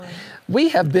We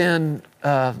have been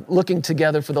looking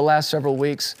together for the last several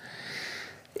weeks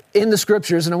in the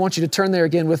scriptures, and I want you to turn there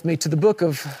again with me to the book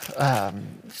of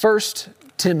 1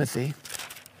 Timothy,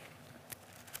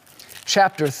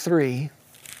 chapter 3.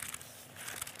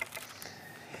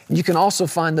 You can also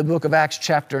find the book of Acts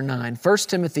chapter 9. 1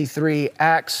 Timothy 3,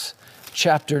 Acts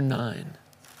chapter 9.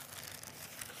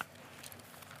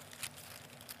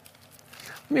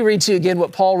 Let me read to you again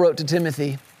what Paul wrote to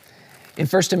Timothy in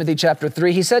 1 Timothy chapter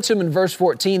 3. He said to him in verse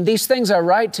 14, "These things I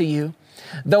write to you,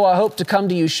 though I hope to come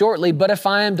to you shortly, but if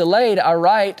I am delayed, I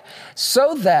write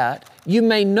so that you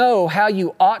may know how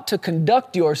you ought to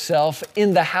conduct yourself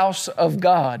in the house of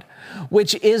God,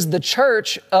 which is the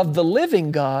church of the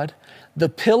living God, the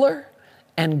pillar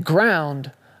and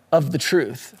ground of the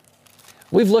truth."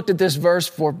 We've looked at this verse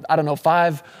for,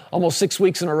 5, almost 6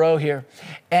 weeks in a row here.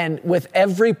 And with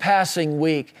every passing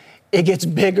week, it gets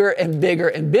bigger and bigger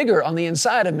and bigger on the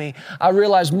inside of me. I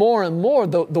realize more and more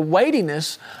the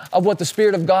weightiness of what the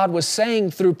Spirit of God was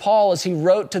saying through Paul as he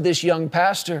wrote to this young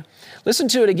pastor. Listen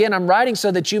to it again. "I'm writing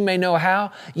so that you may know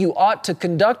how you ought to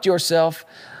conduct yourself,"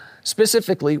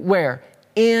 specifically where?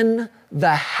 In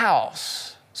the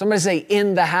house. Somebody say,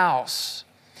 in the house.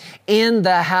 In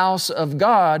the house of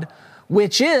God,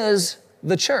 which is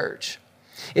the church.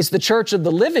 It's the church of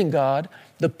the living God,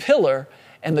 the pillar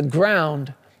and the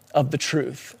ground of the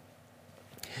truth.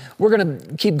 We're going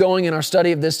to keep going in our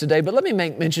study of this today, but let me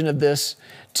make mention of this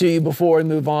to you before we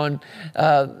move on.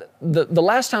 The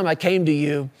last time I came to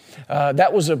you,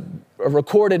 that was a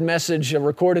recorded message, a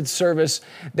recorded service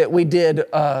that we did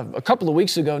a couple of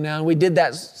weeks ago now, and we did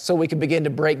that so we could begin to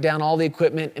break down all the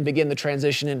equipment and begin the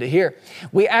transition into here.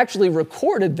 We actually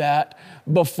recorded that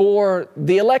before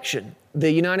the election, the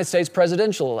United States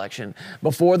presidential election,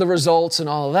 before the results and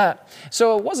all of that.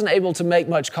 So I wasn't able to make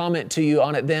much comment to you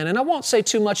on it then, and I won't say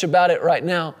too much about it right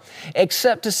now,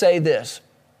 except to say this,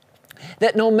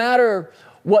 that no matter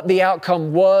what the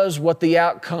outcome was, what the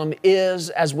outcome is,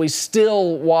 as we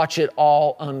still watch it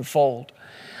all unfold,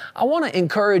 I want to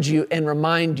encourage you and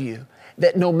remind you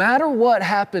that no matter what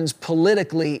happens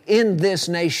politically in this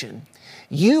nation,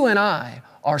 you and I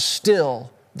are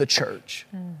still the church.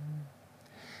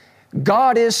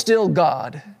 God is still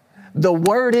God. The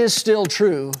Word is still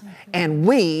true, and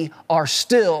we are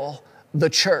still the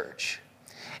church.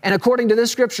 And according to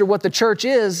this scripture, what the church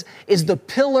is the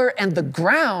pillar and the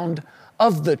ground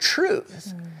of the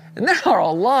truth. And there are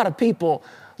a lot of people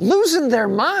losing their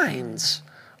minds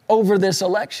over this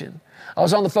election. I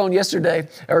was on the phone yesterday,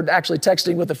 or actually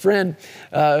texting with a friend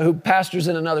who pastors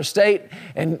in another state,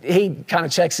 and he kind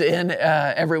of checks in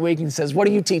every week and says, "What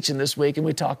are you teaching this week?" And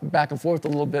we talk back and forth a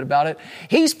little bit about it.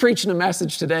 He's preaching a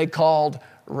message today called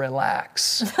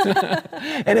Relax.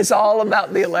 And it's all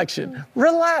about the election.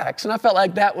 Relax. And I felt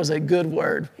like that was a good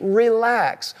word.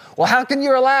 Relax. Well, how can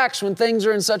you relax when things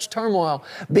are in such turmoil?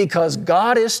 Because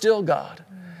God is still God.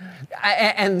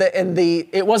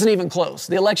 It wasn't even close.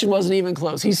 The election wasn't even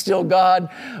close. He's still God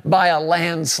by a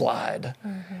landslide.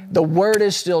 The Word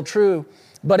is still true.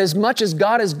 But as much as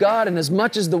God is God and as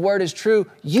much as the Word is true,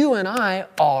 you and I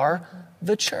are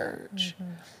the church.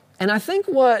 And I think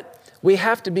what we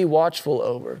have to be watchful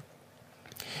over,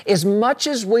 as much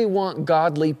as we want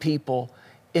godly people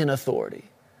in authority.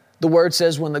 The Word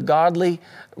says when the godly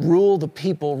rule, the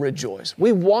people rejoice.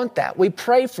 We want that. We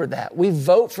pray for that. We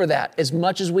vote for that as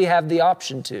much as we have the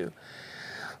option to.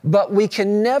 But we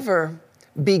can never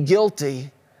be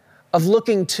guilty of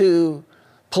looking to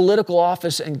political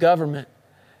office and government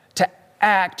to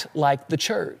act like the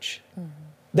church.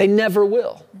 They never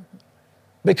will,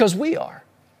 because we are.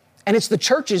 And it's the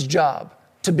church's job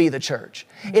to be the church.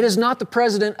 It is not the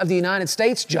President of the United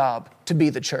States' job to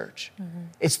be the church.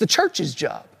 It's the church's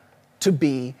job to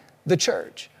be the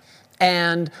church.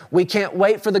 And we can't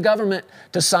wait for the government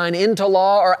to sign into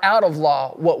law or out of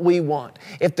law what we want.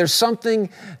 If there's something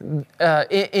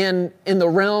in the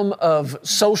realm of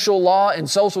social law and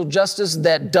social justice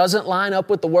that doesn't line up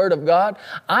with the Word of God,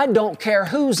 I don't care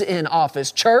who's in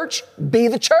office. Church, be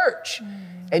the church.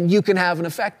 And you can have an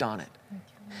effect on it.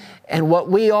 And what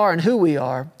we are and who we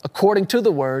are, according to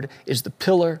the Word, is the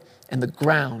pillar and the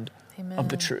ground of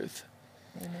the truth.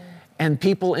 And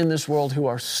people in this world who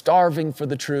are starving for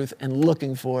the truth and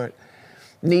looking for it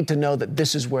need to know that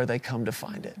this is where they come to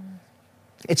find it.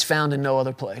 It's found in no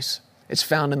other place. It's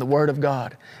found in the Word of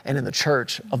God and in the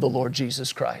church of the Lord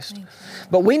Jesus Christ.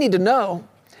 But we need to know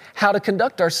how to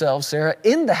conduct ourselves, Sarah,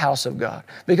 in the house of God.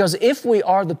 Because if we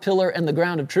are the pillar and the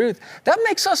ground of truth, that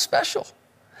makes us special.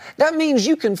 That means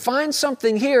you can find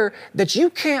something here that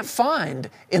you can't find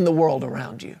in the world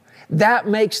around you. That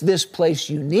makes this place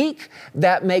unique.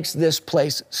 That makes this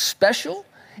place special.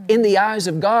 in the eyes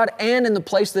of God and in the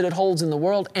place that it holds in the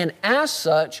world. And as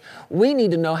such, we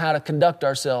need to know how to conduct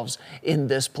ourselves in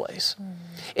this place.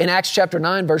 In Acts chapter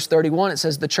 9, verse 31, it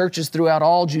says, the churches throughout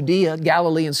all Judea,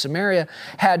 Galilee, and Samaria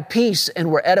had peace and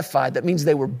were edified. That means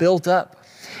they were built up.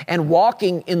 And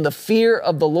walking in the fear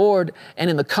of the Lord and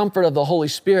in the comfort of the Holy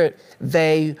Spirit,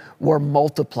 they were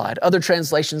multiplied. Other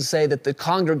translations say that the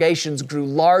congregations grew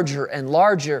larger and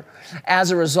larger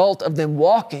as a result of them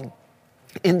walking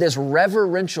in this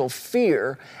reverential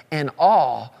fear and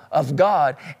awe of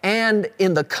God and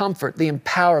in the comfort, the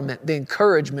empowerment, the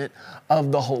encouragement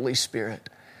of the Holy Spirit.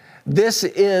 This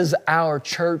is our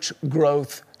church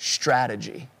growth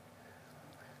strategy.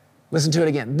 Listen to it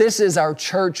again. This is our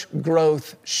church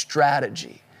growth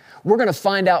strategy. We're going to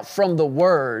find out from the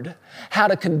Word how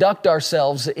to conduct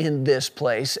ourselves in this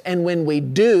place. And when we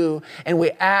do, and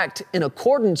we act in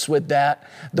accordance with that,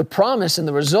 the promise and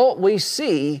the result we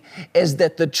see is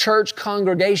that the church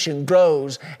congregation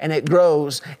grows, and it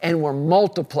grows, and we're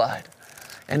multiplied.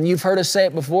 And you've heard us say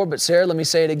it before, but Sarah, let me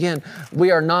say it again. We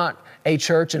are not a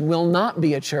church and will not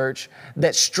be a church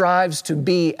that strives to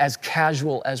be as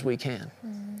casual as we can.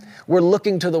 We're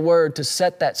looking to the Word to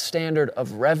set that standard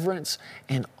of reverence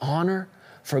and honor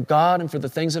for God and for the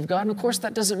things of God. And of course,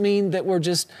 that doesn't mean that we're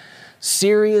just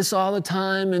serious all the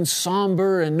time and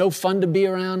somber and no fun to be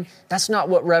around. That's not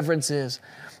what reverence is.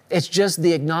 It's just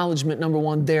the acknowledgement, number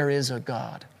one, there is a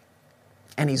God,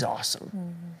 and He's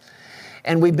awesome.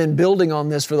 And we've been building on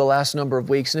this for the last number of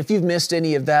weeks. And if you've missed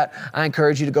any of that, I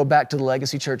encourage you to go back to the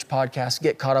Legacy Church podcast,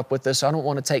 get caught up with this. I don't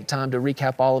want to take time to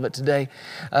recap all of it today.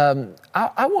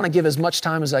 I want to give as much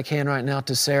time as I can right now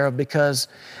to Sarah, because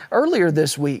earlier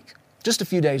this week, just a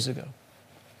few days ago,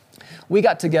 we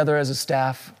got together as a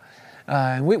staff.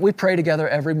 And we pray together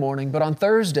every morning. But on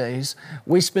Thursdays,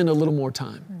 we spend a little more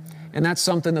time. And that's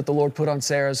something that the Lord put on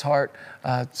Sarah's heart.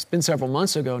 It's been several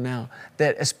months ago now,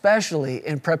 that especially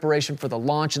in preparation for the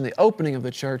launch and the opening of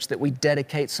the church, that we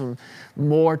dedicate some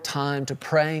more time to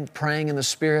praying in the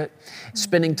Spirit,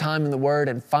 spending time in the Word,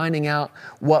 and finding out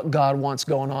what God wants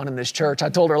going on in this church. I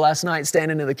told her last night,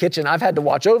 standing in the kitchen, I've had to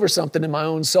watch over something in my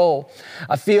own soul.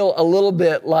 I feel a little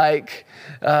bit like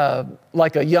a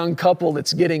young couple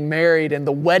that's getting married and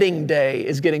the wedding day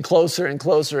is getting closer and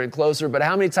closer and closer. But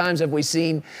how many times have we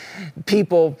seen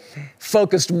people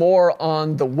focused more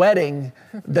on the wedding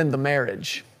than the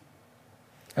marriage?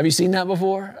 Have you seen that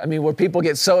before? I mean, where people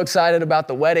get so excited about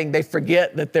the wedding, they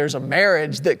forget that there's a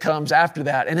marriage that comes after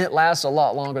that, and it lasts a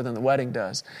lot longer than the wedding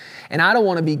does. And I don't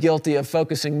want to be guilty of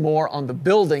focusing more on the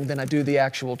building than I do the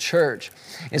actual church.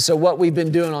 And so what we've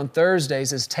been doing on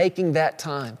Thursdays is taking that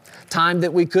time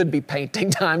that we could be painting,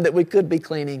 time that we could be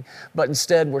cleaning, but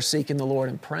instead we're seeking the Lord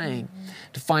and praying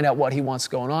to find out what He wants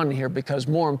going on in here, because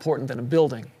more important than a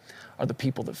building are the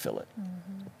people that fill it.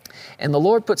 And the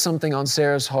Lord put something on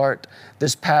Sarah's heart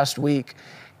this past week.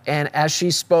 And as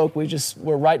she spoke,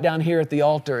 we're right down here at the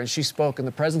altar, and she spoke, and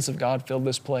the presence of God filled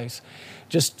this place.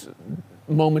 Just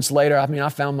moments later, I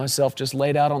found myself just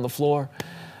laid out on the floor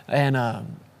and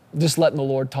just letting the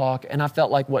Lord talk. And I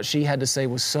felt like what she had to say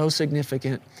was so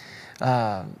significant,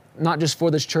 not just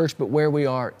for this church, but where we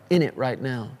are in it right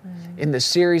now. In the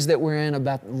series that we're in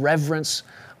about reverence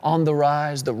on the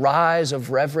rise of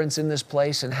reverence in this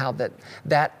place, and how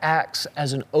that acts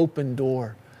as an open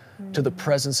door to the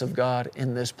presence of God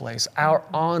in this place. Our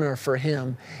honor for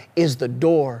Him is the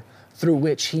door through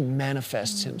which He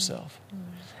manifests Himself.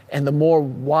 And the more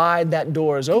wide that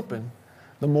door is open,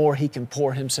 the more He can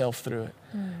pour Himself through it.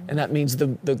 And that means the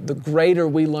greater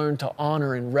we learn to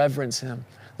honor and reverence Him,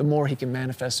 the more He can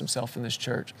manifest Himself in this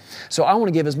church. So I want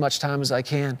to give as much time as I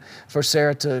can for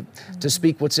Sarah to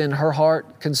speak what's in her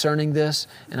heart concerning this.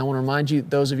 And I want to remind you,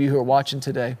 those of you who are watching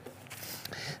today,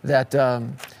 that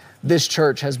this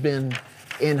church has been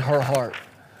in her heart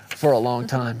for a long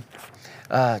time.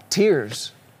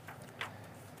 Tears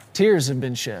have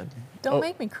been shed. Don't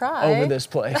make me cry. Over this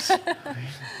place.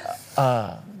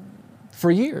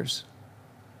 For years,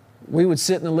 we would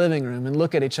sit in the living room and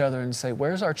look at each other and say,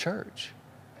 where's our church?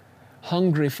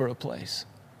 Hungry for a place,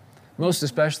 most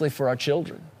especially for our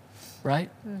children,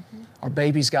 right? Our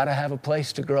babies got to have a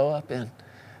place to grow up in.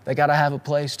 They got to have a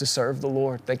place to serve the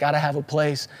Lord. They got to have a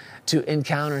place to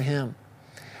encounter Him.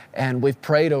 And we've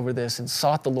prayed over this and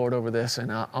sought the Lord over this.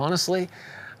 And honestly,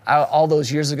 all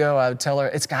those years ago, I would tell her,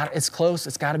 it's close,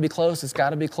 it's got to be close, it's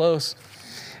got to be close.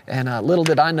 And little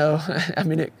did I know,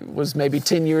 it was maybe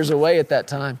 10 years away at that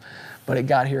time, but it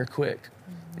got here quick.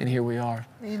 And here we are.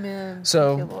 Amen.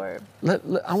 So thank you,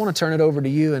 Lord. I want to turn it over to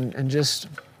you and just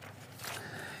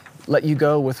let you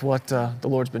go with what the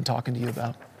Lord's been talking to you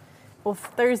about. Well,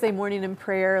 Thursday morning in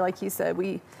prayer, like you said,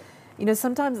 we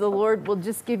sometimes the Lord will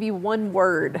just give you one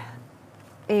word.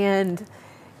 And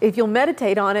if you'll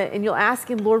meditate on it and you'll ask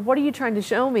him, Lord, what are you trying to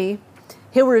show me?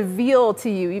 He'll reveal to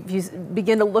you, if you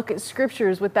begin to look at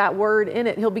scriptures with that word in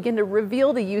it, he'll begin to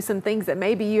reveal to you some things that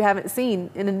maybe you haven't seen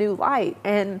in a new light.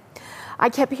 And I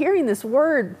kept hearing this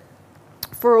word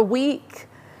for a week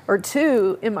or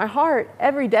two in my heart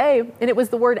every day, and it was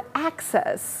the word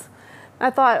access. I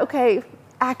thought, okay,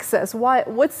 access,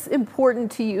 what's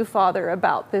important to you, Father,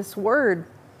 about this word?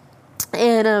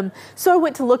 And so I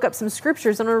went to look up some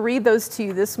scriptures, and I'm going to read those to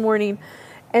you this morning.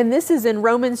 And this is in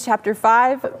Romans chapter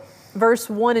 5, verse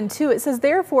 1 and 2. It says,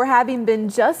 therefore, having been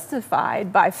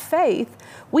justified by faith,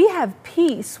 we have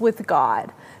peace with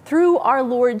God through our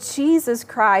Lord Jesus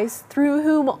Christ, through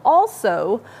whom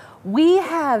also we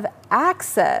have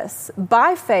access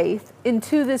by faith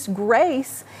into this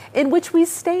grace in which we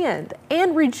stand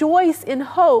and rejoice in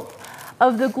hope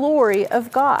of the glory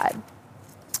of God.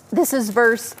 This is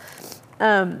this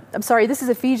is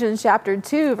Ephesians chapter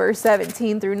 2, verse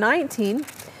 17 through 19.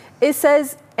 It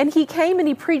says, and he came and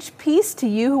he preached peace to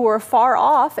you who were far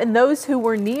off and those who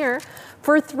were near,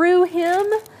 for through him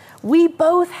we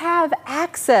both have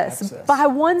access by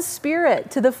one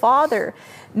Spirit to the Father.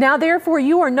 Now, therefore,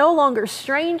 you are no longer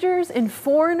strangers and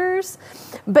foreigners,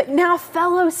 but now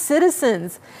fellow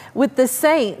citizens with the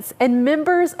saints and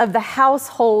members of the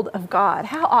household of God.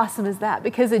 How awesome is that?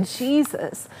 Because in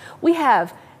Jesus, we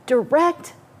have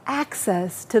direct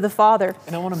access to the Father.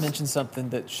 And I want to mention something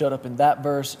that showed up in that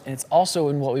verse, and it's also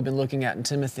in what we've been looking at in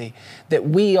Timothy, that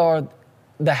we are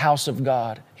the house of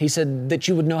God. He said that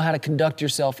you would know how to conduct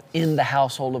yourself in the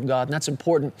household of God, and that's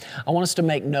important. I want us to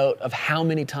make note of how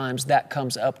many times that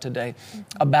comes up today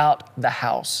about the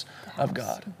house of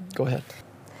God. Go ahead.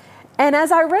 And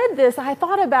as I read this, I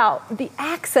thought about the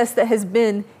access that has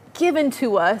been given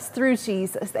to us through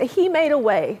Jesus, that he made a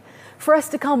way for us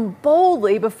to come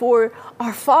boldly before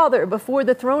our Father, before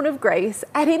the throne of grace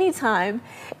at any time,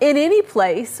 in any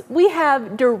place. We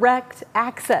have direct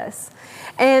access.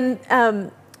 And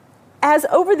as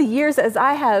over the years, as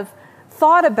I have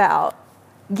thought about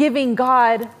giving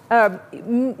God,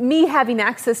 me having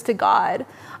access to God,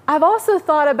 I've also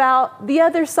thought about the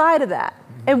other side of that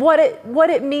and what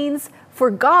it means for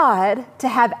God to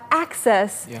have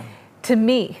access to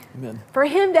me, for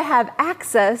him to have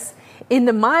access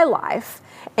into my life.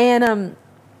 And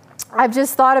I've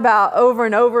just thought about over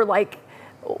and over, like,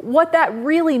 what that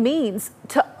really means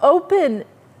to open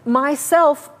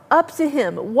myself up to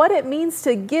him, what it means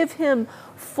to give him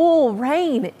full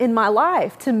reign in my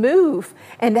life, to move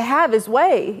and to have his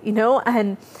way,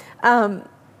 And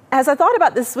as I thought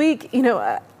about this week,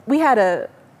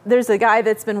 there's a guy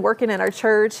that's been working in our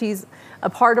church. He's a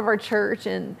part of our church,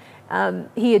 and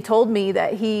he had told me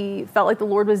that he felt like the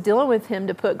Lord was dealing with him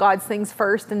to put God's things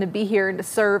first and to be here and to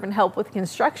serve and help with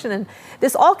construction. And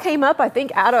this all came up, I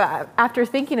think, after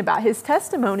thinking about his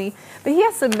testimony. But he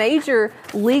has some major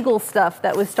legal stuff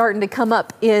that was starting to come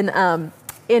up in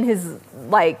his,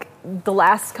 the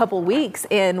last couple weeks,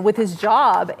 and with his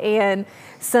job, and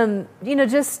some,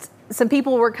 just some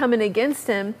people were coming against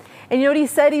him. And you know what he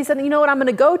said? He said, you know what, I'm going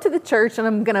to go to the church and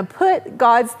I'm going to put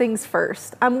God's things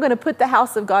first. I'm going to put the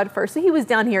house of God first. So he was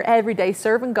down here every day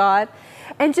serving God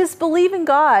and just believing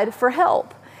God for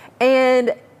help.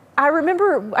 And I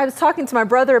remember I was talking to my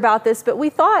brother about this, but we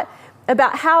thought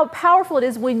about how powerful it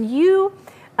is when you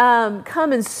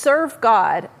come and serve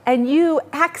God and you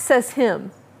access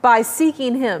him by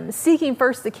seeking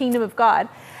first the kingdom of God,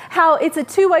 how it's a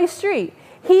two-way street.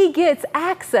 He gets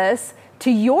access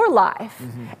to your life,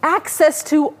 access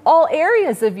to all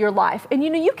areas of your life. And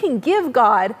you can give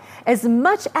God as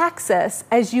much access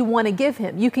as you want to give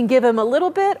him. You can give him a little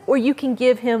bit, or you can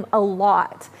give him a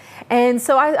lot. And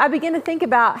so I began to think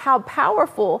about how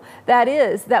powerful that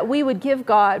is, that we would give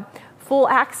God full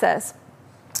access.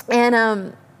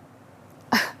 And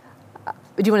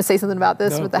do you want to say something about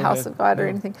this with the house of God or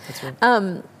anything? That's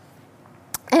right.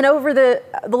 And over the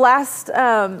last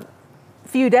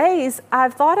few days,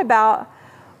 I've thought about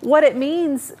what it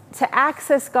means to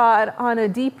access God on a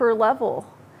deeper level.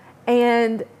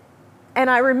 And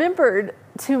I remembered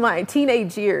to my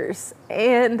teenage years.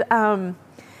 And,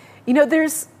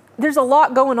 there's a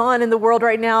lot going on in the world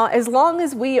right now. As long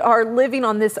as we are living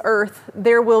on this earth,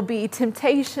 there will be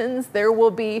temptations. There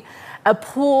will be a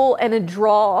pull and a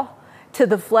draw to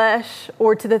the flesh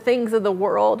or to the things of the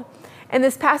world. And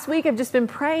this past week, I've just been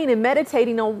praying and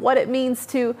meditating on what it means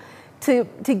to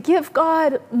give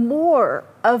God more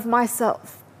of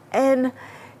myself and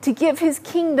to give his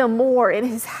kingdom more in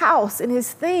his house and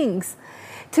his things,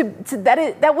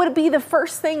 that would be the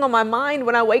first thing on my mind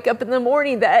when I wake up in the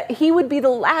morning, that he would be the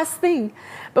last thing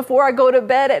before I go to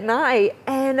bed at night.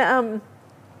 And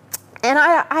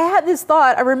I had this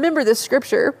thought. I remember this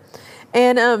scripture,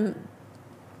 and I'm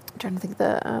trying to think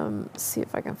see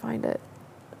if I can find it.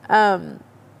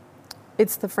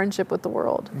 It's the friendship with the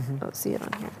world. Let's see it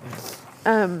on here.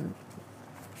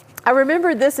 I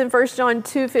remember this in 1 John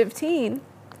 2:15.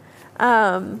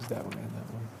 That one and that one.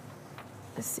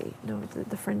 Let's see. No,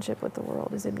 the friendship with the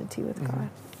world is enmity with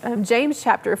God. James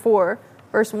chapter 4,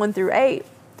 verse 1 through 8.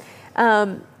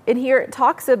 And here it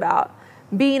talks about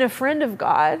being a friend of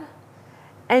God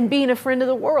and being a friend of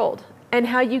the world, and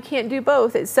how you can't do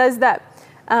both. It says that,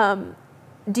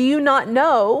 do you not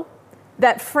know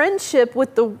that friendship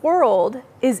with the world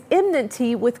is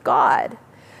enmity with God?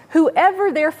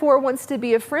 Whoever therefore wants to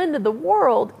be a friend of the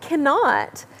world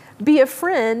cannot be a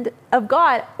friend of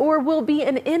God, or will be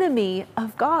an enemy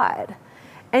of God.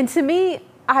 And to me,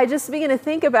 I just begin to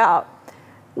think about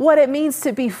what it means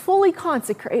to be fully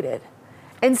consecrated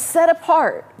and set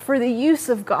apart for the use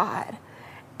of God,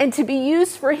 and to be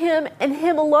used for Him and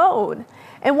Him alone,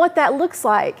 and what that looks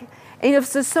like. And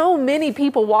so many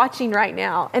people watching right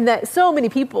now, and that so many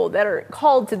people that are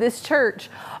called to this church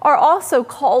are also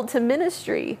called to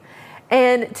ministry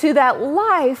and to that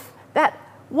life, that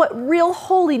what real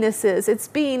holiness is. It's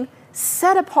being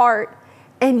set apart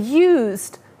and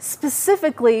used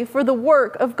specifically for the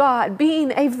work of God,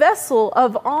 being a vessel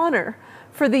of honor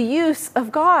for the use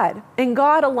of God and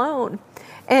God alone.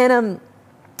 And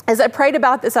as I prayed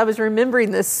about this, I was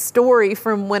remembering this story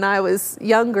from when I was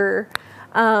younger.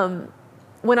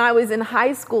 When I was in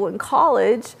high school and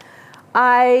college,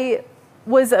 I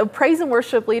was a praise and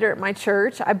worship leader at my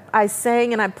church. I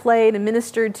sang and I played and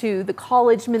ministered to the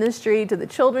college ministry, to the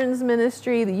children's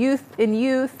ministry, the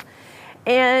youth.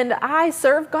 And I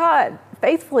served God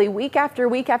faithfully week after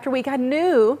week after week. I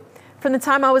knew from the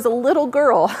time I was a little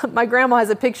girl, my grandma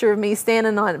has a picture of me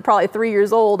standing on, probably 3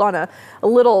 years old, on a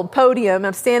little podium.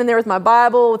 I'm standing there with my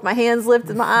Bible, with my hands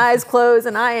lifted, my eyes closed,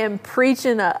 and I am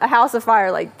preaching a house of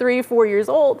fire, like 3 or 4 years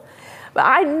old. But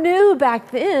I knew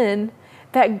back then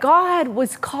that God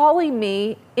was calling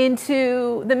me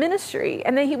into the ministry,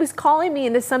 and that He was calling me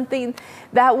into something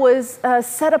that was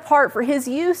set apart for His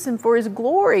use and for His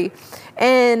glory.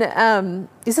 And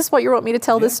is this what you want me to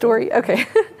tell this story? Okay.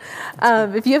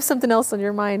 If you have something else on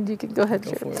your mind, you can go ahead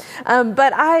and share it.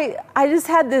 But I just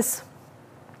had this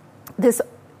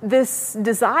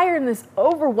desire and this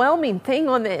overwhelming thing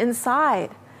on the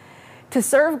inside to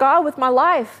serve God with my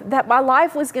life, that my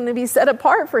life was going to be set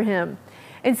apart for Him.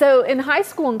 And so in high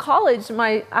school and college,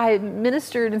 I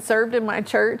ministered and served in my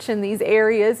church in these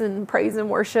areas and praise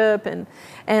and worship, and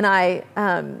I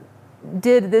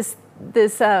did this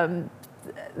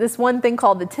one thing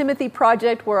called the Timothy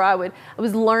Project, where I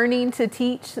was learning to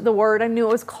teach the Word. I knew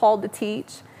I was called to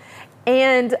teach,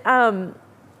 and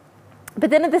but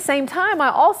then at the same time, I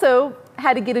also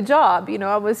had to get a job.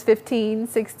 I was 15,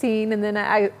 16, and then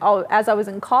as I was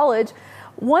in college,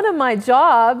 one of my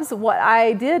jobs, what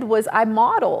I did was I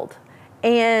modeled,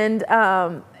 and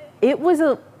it was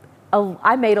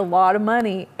I made a lot of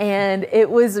money, and it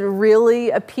was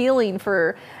really appealing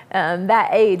for that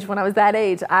age. When I was that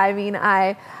age, I mean,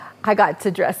 I got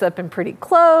to dress up in pretty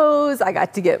clothes. I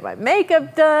got to get my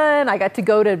makeup done. I got to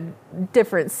go to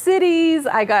different cities.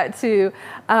 I got to,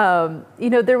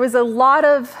 there was a lot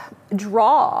of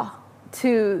draw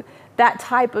to that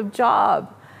type of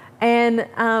job, and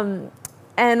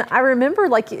I remember,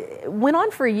 it went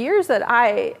on for years that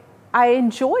I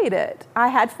enjoyed it. I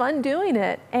had fun doing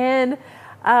it. And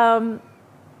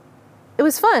it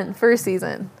was fun for a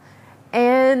season.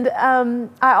 And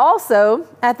I also,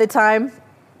 at the time,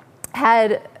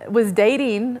 was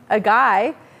dating a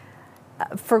guy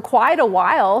for quite a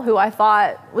while who I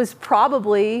thought was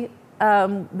probably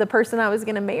the person I was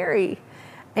going to marry.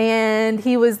 And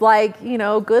he was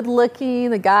good looking,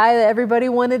 the guy that everybody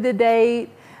wanted to date.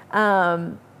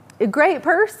 A great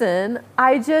person.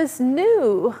 I just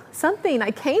knew something.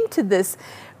 I came to this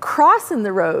cross in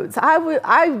the roads. I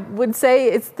would say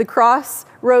it's the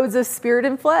crossroads of spirit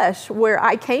and flesh, where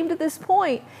I came to this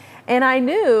point, and I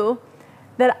knew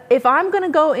that if I'm going to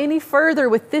go any further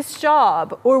with this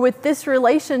job or with this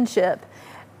relationship,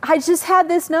 I just had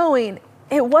this knowing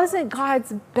it wasn't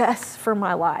God's best for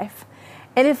my life.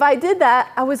 And if I did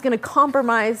that, I was going to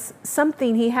compromise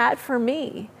something He had for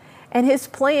me, and His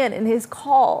plan and His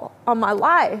call on my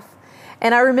life.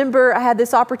 And I remember I had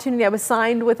this opportunity. I was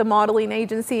signed with a modeling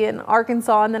agency in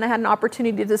Arkansas, and then I had an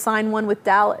opportunity to sign one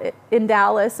in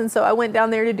Dallas. And so I went down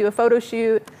there to do a photo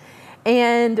shoot.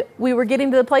 And we were getting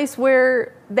to the place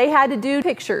where they had to do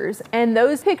pictures, and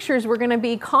those pictures were going to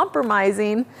be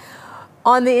compromising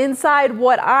on the inside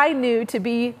what I knew to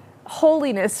be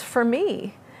holiness for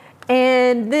me.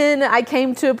 And then I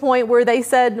came to a point where they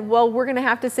said, well, we're going to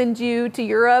have to send you to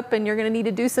Europe, and you're going to need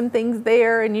to do some things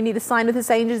there, and you need to sign with this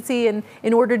agency, and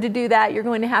in order to do that, you're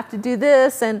going to have to do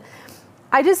this. And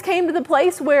I just came to the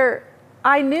place where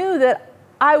I knew that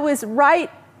I was right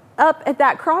up at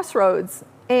that crossroads,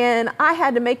 and I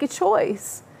had to make a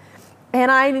choice.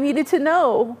 And I needed to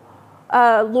know,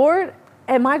 Lord,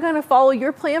 am I going to follow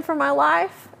your plan for my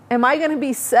life? Am I going to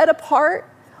be set apart,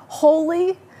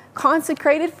 holy,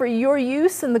 consecrated for your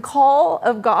use and the call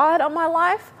of God on my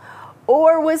life?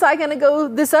 Or was I going to go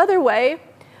this other way,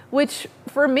 which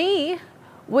for me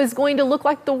was going to look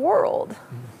like the world?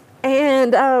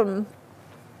 And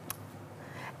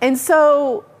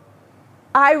so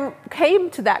I came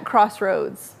to that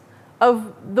crossroads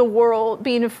of the world,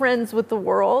 being friends with the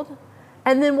world,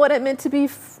 and then what it meant to be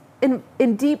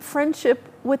in deep friendship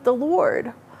with the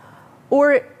Lord,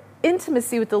 or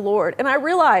intimacy with the Lord. And I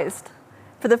realized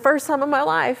for the first time in my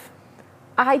life,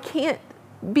 I can't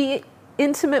be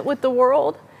intimate with the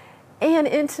world and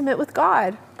intimate with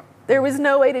God. There was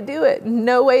no way to do it,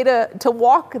 no way to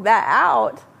walk that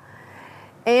out.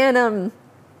 And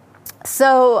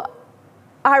so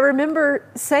I remember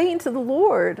saying to the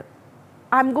Lord,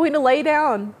 I'm going to lay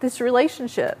down this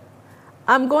relationship.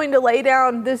 I'm going to lay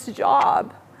down this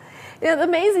job. And the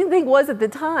amazing thing was, at the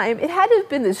time, it had to have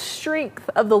been the strength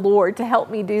of the Lord to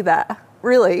help me do that,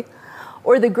 really,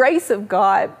 or the grace of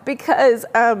God, because,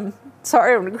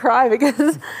 sorry, I'm going to cry, because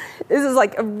this is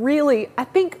like a really, I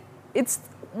think it's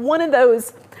one of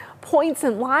those points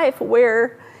in life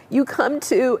where you come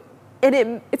to,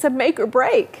 and it's a make or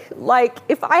break. Like,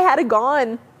 if I had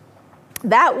gone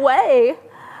that way,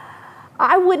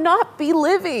 I would not be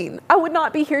living. I would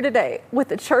not be here today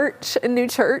with a church, a new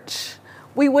church.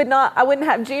 I wouldn't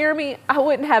have Jeremy. I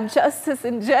wouldn't have Justice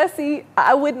and Jesse.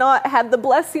 I would not have the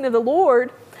blessing of the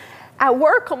Lord at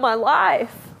work on my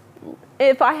life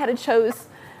if I had chose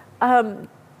to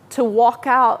walk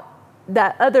out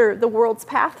the world's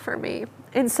path for me.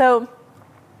 And so,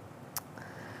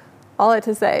 all I had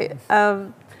to say,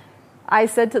 I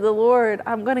said to the Lord,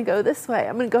 I'm going to go this way.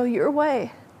 I'm going to go your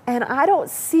way. And I don't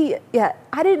see it yet.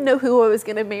 I didn't know who I was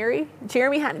going to marry.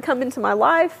 Jeremy hadn't come into my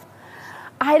life.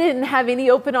 I didn't have any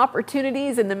open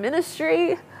opportunities in the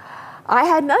ministry. I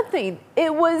had nothing.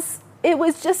 It was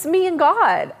just me and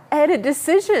God. I had a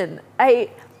decision,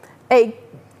 a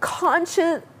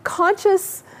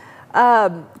conscious,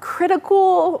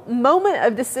 critical moment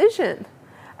of decision,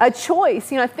 a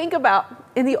choice. I think about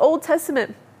in the Old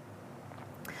Testament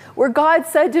where God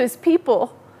said to his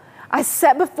people, I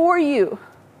set before you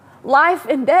life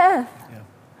and death. Yeah.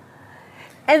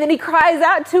 And then he cries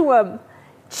out to them,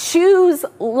 choose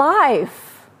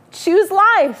life. Choose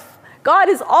life. God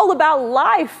is all about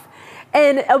life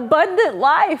and abundant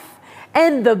life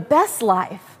and the best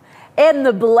life and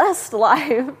the blessed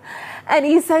life. And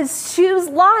he says, choose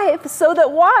life so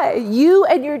that why? You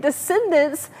and your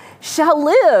descendants shall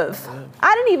live.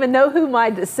 I didn't even know who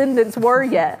my descendants were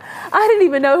yet. I didn't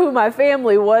even know who my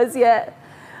family was yet.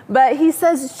 But he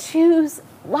says, choose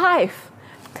life.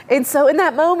 And so in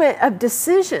that moment of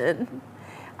decision,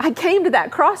 I came to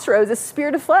that crossroads, a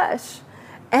spirit of flesh.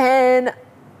 And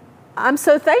I'm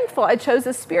so thankful I chose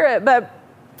the spirit. But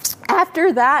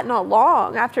after that, not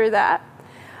long after that,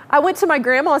 I went to my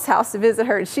grandma's house to visit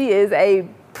her. She is a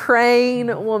praying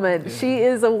woman. Yeah. She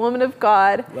is a woman of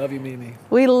God. Love you, Mimi.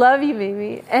 We love you,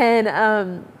 Mimi.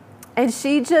 And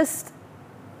she just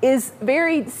is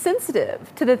very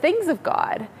sensitive to the things of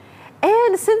God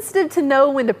and sensitive to know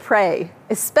when to pray,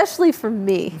 especially for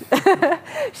me.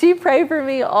 She prayed for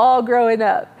me all growing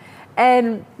up.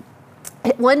 And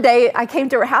one day I came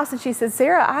to her house and she said,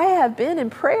 Sarah, I have been in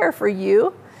prayer for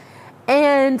you.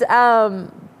 And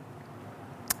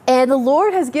the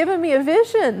Lord has given me a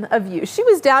vision of you. She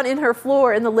was down in her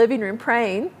floor in the living room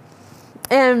praying.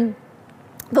 And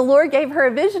the Lord gave her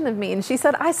a vision of me. And she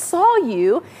said, I saw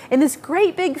you in this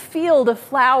great big field of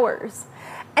flowers.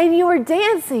 And you were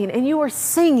dancing and you were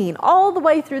singing all the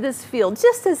way through this field,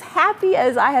 just as happy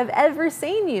as I have ever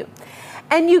seen you.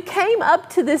 And you came up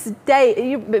to this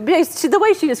day, the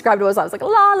way she described it was, I was like,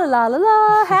 la, la, la, la,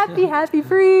 la, happy, happy,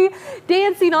 free,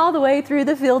 dancing all the way through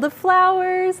the field of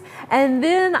flowers. And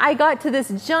then I got to this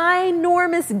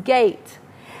ginormous gate.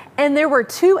 And there were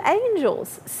two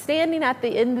angels standing at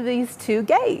the end of these two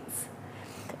gates.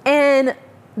 And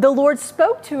the Lord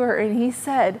spoke to her and he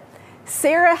said,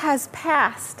 Sarah has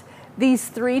passed these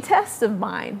 3 tests of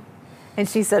mine. And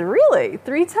she said, really?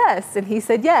 3 tests? And he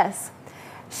said, yes.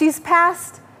 She's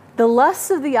past the lust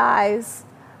of the eyes,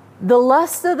 the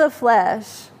lust of the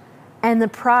flesh, and the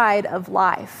pride of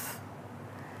life.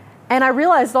 And I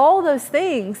realized all those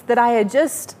things that I had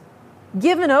just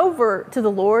given over to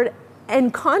the Lord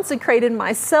and consecrated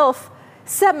myself,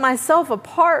 set myself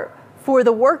apart for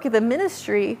the work of the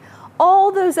ministry.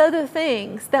 All those other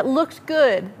things that looked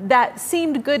good, that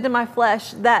seemed good to my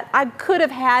flesh, that I could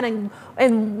have had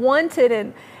and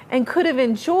wanted and could have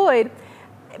enjoyed,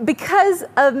 because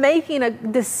of making a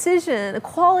decision, a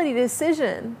quality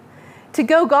decision, to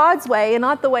go God's way and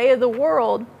not the way of the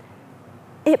world,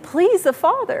 it pleased the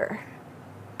Father.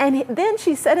 And then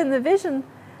she said in the vision,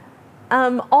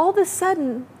 all of a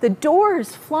sudden, the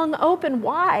doors flung open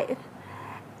wide.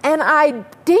 And I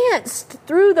danced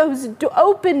through those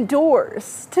open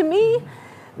doors. To me,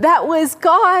 that was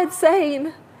God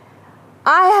saying,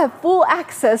 I have full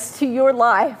access to your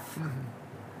life.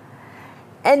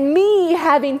 And me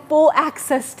having full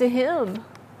access to him.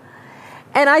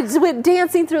 And I went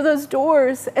dancing through those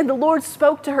doors, and the Lord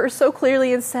spoke to her so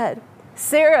clearly and said,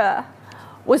 Sarah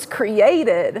was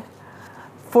created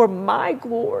for my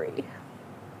glory.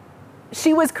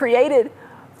 She was created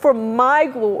for my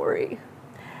glory.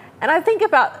 And I think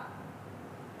about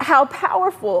how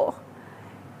powerful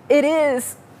it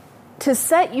is to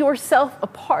set yourself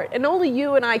apart. And only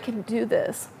you and I can do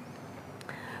this.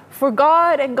 For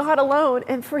God and God alone,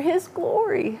 and for his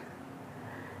glory.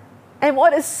 And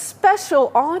what a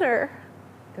special honor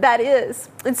that is.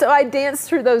 And so I danced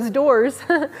through those doors.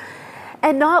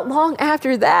 And not long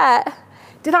after that,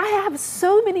 did I have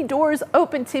so many doors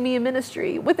open to me in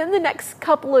ministry within the next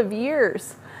couple of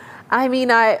years. I mean,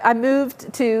 I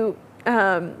moved to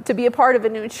be a part of a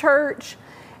new church,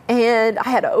 and I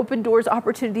had open doors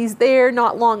opportunities there.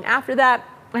 Not long after that,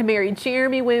 I married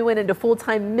Jeremy. We went into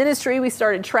full-time ministry. We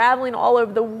started traveling all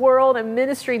over the world and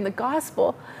ministering the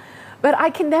gospel. But I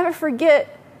can never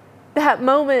forget that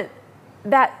moment,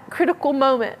 that critical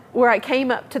moment where I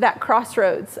came up to that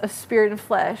crossroads of spirit and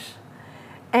flesh.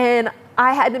 And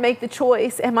I had to make the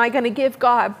choice. Am I going to give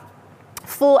God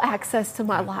full access to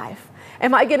my life?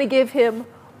 Am I going to give him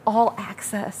all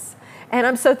access? And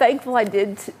I'm so thankful I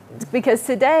did, because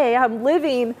today I'm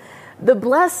living the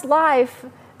blessed life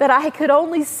that I could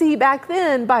only see back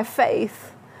then by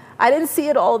faith. I didn't see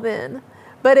it all then,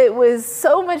 but it was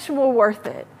so much more worth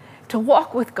it to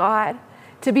walk with God,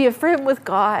 to be a friend with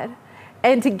God,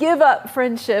 and to give up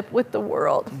friendship with the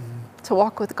world, to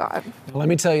walk with God. Let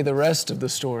me tell you the rest of the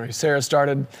story. Sarah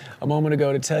started a moment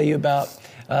ago to tell you about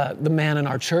the man in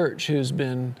our church who's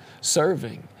been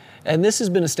serving. And this has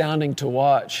been astounding to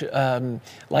watch.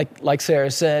 Like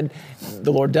Sarah said,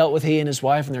 the Lord dealt with he and his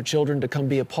wife and their children to come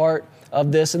be a part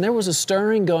of this. And there was a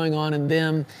stirring going on in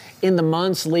them in the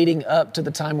months leading up to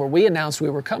the time where we announced we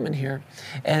were coming here.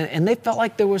 And they felt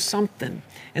like there was something.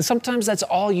 And sometimes that's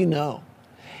all you know.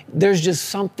 There's just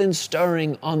something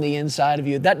stirring on the inside of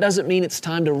you. That doesn't mean it's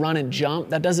time to run and jump.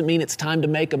 That doesn't mean it's time to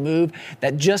make a move.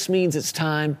 That just means it's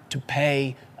time to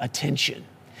pay attention.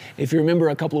 If you remember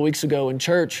a couple of weeks ago in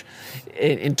church,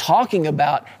 in talking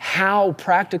about how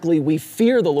practically we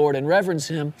fear the Lord and reverence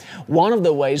him, one of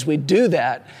the ways we do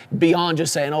that, beyond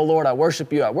just saying, oh Lord, I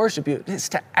worship you, is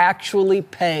to actually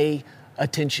pay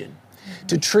attention,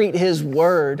 to treat his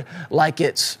word like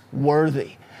it's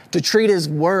worthy, to treat his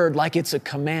word like it's a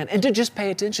command, and to just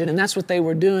pay attention. And that's what they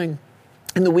were doing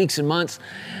in the weeks and months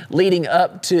leading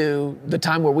up to the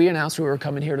time where we announced we were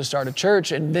coming here to start a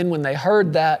church. And then when they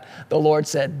heard that, the Lord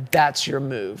said, that's your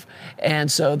move. And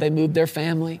so they moved their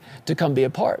family to come be a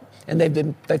part. And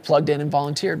they've plugged in and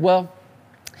volunteered. Well,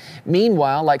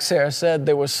 meanwhile, like Sarah said,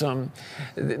 there were some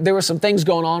things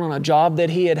going on a job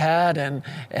that he had,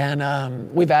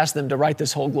 and we've asked them to write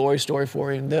this whole glory story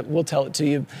for you, and we'll tell it to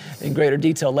you in greater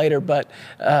detail later. But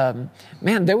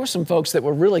man, there were some folks that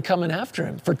were really coming after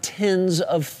him for tens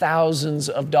of thousands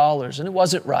of dollars, and it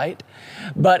wasn't right.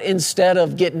 But instead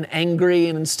of getting angry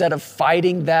and instead of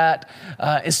fighting that,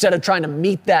 instead of trying to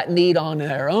meet that need on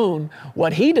their own,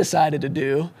 what he decided to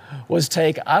do was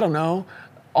take,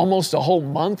 almost a whole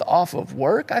month off of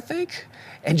work, I think,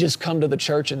 and just come to the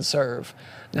church and serve.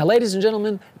 Now, ladies and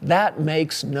gentlemen, that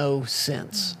makes no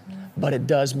sense, but it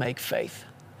does make faith.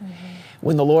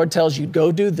 When the Lord tells you,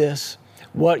 go do this,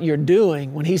 what you're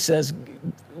doing, when he says,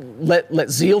 let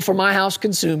zeal for my house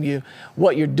consume you,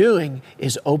 what you're doing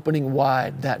is opening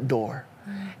wide that door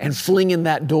and flinging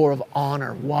that door of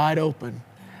honor wide open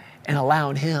and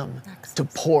allowing him to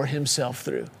pour himself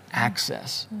through.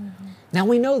 Access. Now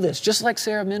we know this, just like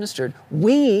Sarah ministered,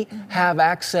 we have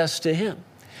access to him.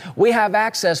 We have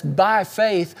access by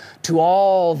faith to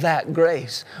all that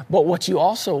grace. But what you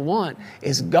also want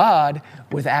is God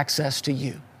with access to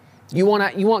you. You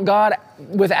want God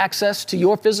with access to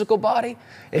your physical body?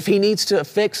 If He needs to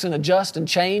fix and adjust and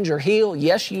change or heal,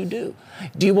 yes, you do.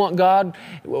 Do you want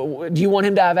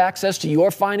Him to have access to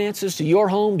your finances, to your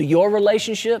home, to your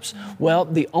relationships? Well,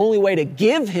 the only way to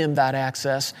give Him that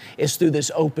access is through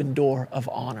this open door of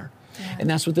honor. Yeah. And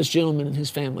that's what this gentleman and his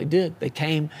family did. They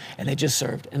came and they just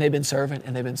served, and they've been serving,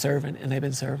 and they've been serving, and they've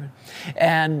been serving.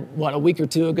 And a week or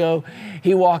two ago,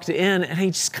 he walked in and he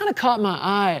just kind of caught my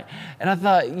eye. And I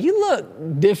thought, you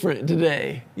look different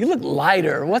today. You look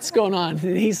lighter. What's going on?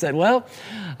 And he said, well,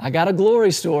 I got a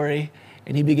glory story.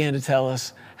 And he began to tell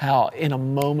us how in a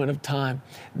moment of time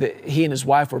that he and his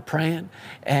wife were praying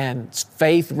and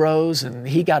faith rose, and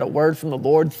he got a word from the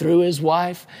Lord through his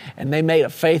wife, and they made a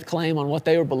faith claim on what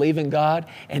they were believing God.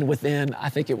 And within, I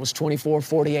think it was 24,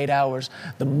 48 hours,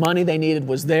 the money they needed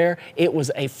was there. It was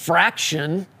a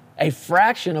fraction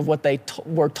of what they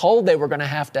were told they were going to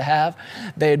have.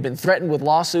 They had been threatened with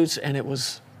lawsuits, and it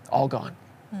was all gone.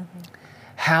 Mm-hmm.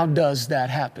 How does that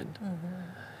happen? Mm-hmm.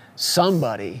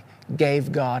 Somebody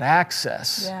gave God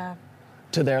access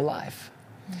to their life.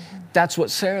 Mm-hmm. That's what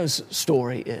Sarah's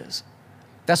story is.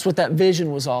 That's what that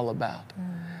vision was all about.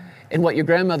 Mm-hmm. And what your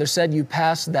grandmother said, you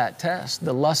passed that test,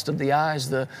 the lust of the eyes,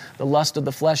 the lust of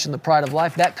the flesh, and the pride of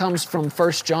life. That comes from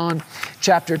 1 John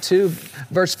chapter 2,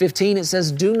 verse 15. It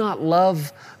says, do not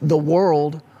love the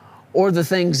world or the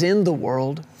things in the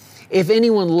world. If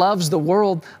anyone loves the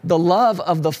world, the love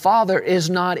of the Father is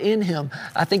not in him.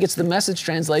 I think it's the Message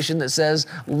translation that says,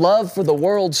 love for the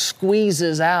world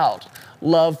squeezes out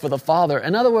love for the Father.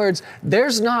 In other words,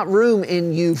 there's not room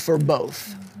in you for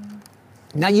both.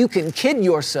 Mm-hmm. Now you can kid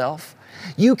yourself.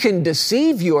 You can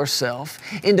deceive yourself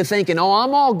into thinking, oh,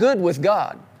 I'm all good with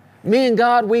God. Me and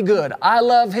God, we good. I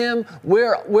love Him.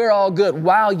 We're all good.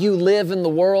 While you live in the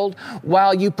world,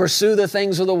 while you pursue the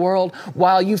things of the world,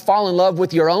 while you fall in love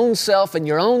with your own self and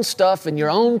your own stuff and your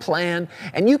own plan,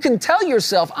 and you can tell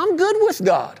yourself, I'm good with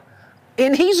God,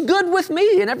 and He's good with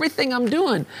me and everything I'm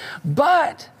doing.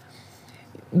 But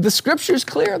the Scripture's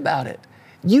clear about it.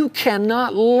 You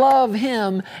cannot love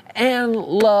Him and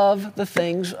love the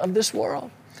things of this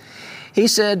world. He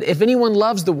said, if anyone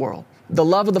loves the world, the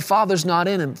love of the Father's not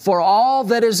in him. For all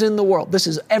that is in the world, this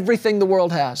is everything the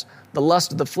world has, the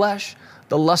lust of the flesh,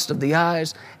 the lust of the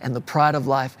eyes, and the pride of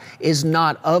life is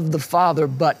not of the Father,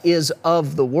 but is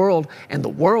of the world. And the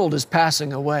world is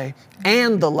passing away,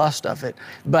 and the lust of it.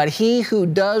 But he who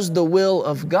does the will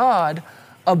of God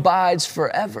abides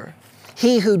forever.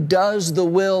 He who does the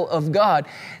will of God.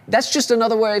 That's just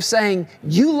another way of saying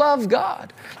you love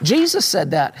God. Jesus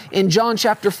said that in John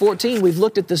chapter 14. We've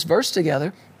looked at this verse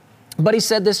together. But He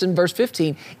said this in verse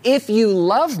 15, if you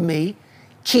love me,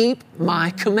 keep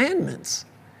my commandments.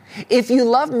 If you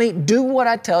love me, do what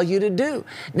I tell you to do.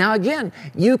 Now again,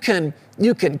 you can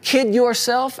kid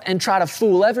yourself and try to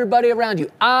fool everybody around you.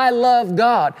 I love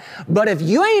God. But if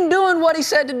you ain't doing what He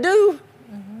said to do,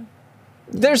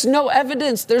 there's no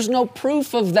evidence, there's no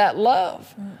proof of that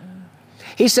love.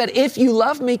 He said, if you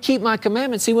love me, keep my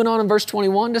commandments. He went on in verse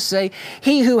 21 to say,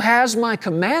 he who has my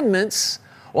commandments.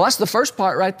 Well, that's the first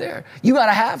part right there. You got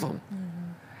to have them.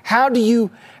 Mm-hmm. How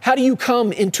do you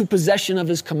come into possession of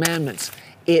His commandments?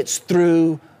 It's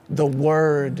through the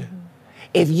Word. Mm-hmm.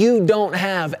 If you don't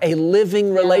have a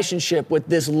living relationship with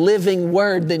this living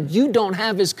Word, then you don't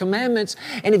have His commandments.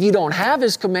 And if you don't have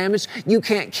His commandments, you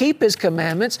can't keep His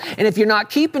commandments. And if you're not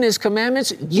keeping His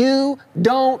commandments, you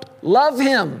don't love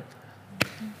Him.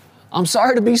 Mm-hmm. I'm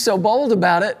sorry to be so bold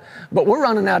about it, but we're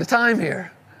running out of time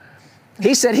here.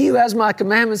 He said, he who has my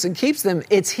commandments and keeps them,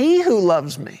 it's he who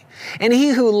loves me. And he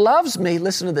who loves me,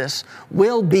 listen to this,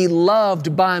 will be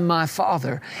loved by my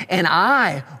Father. And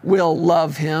I will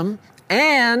love him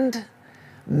and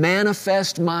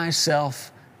manifest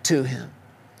myself to him.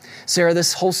 Sarah,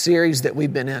 this whole series that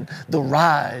we've been in, the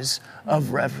rise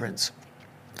of reverence,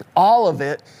 all of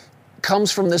it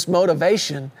comes from this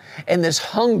motivation and this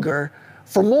hunger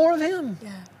for more of Him.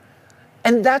 Yeah.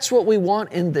 And that's what we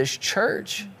want in this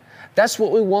church. That's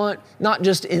what we want, not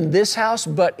just in this house,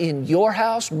 but in your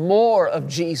house. More of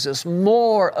Jesus,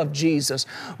 more of Jesus,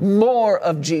 more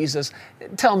of Jesus.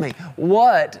 Tell me,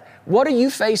 what are you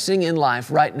facing in life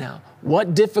right now?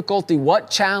 What difficulty, what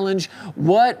challenge,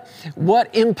 what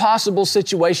impossible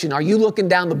situation are you looking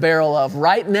down the barrel of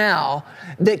right now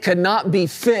that could not be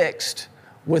fixed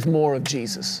with more of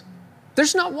Jesus?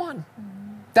 There's not one.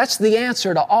 That's the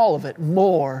answer to all of it,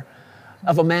 more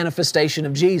of a manifestation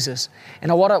of Jesus.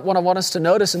 And what I want us to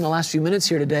notice in the last few minutes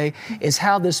here today is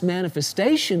how this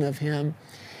manifestation of Him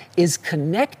is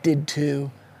connected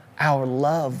to our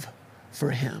love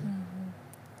for Him. Mm-hmm.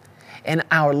 And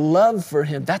our love for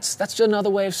Him, that's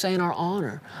another way of saying our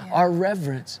honor, our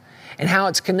reverence. and how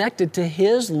it's connected to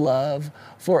His love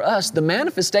for us. The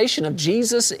manifestation of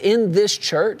Jesus in this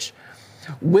church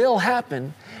will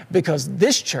happen because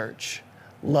this church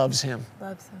loves Him.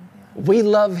 Loves Him. We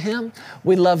love Him.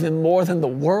 We love Him more than the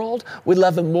world. We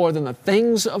love Him more than the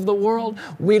things of the world.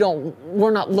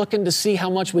 We're not looking to see how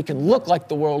much we can look like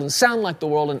the world and sound like the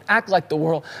world and act like the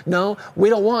world. No, we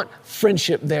don't want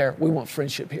friendship there. We want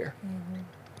friendship here.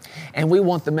 And we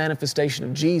want the manifestation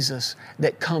of Jesus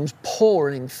that comes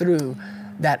pouring through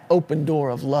that open door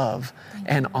of love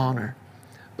and honor.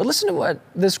 But listen to what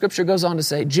the scripture goes on to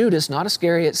say. Judas, not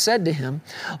Iscariot, said to Him,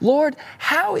 Lord,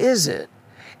 how is it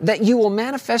that you will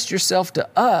manifest yourself to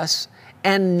us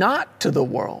and not to the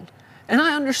world? And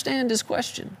I understand his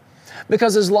question.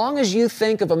 Because as long as you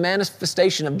think of a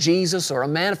manifestation of Jesus or a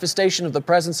manifestation of the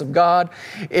presence of God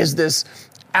is this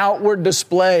outward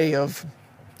display of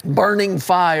burning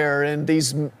fire and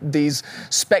these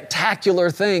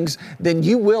spectacular things, then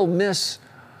you will miss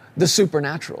the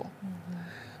supernatural.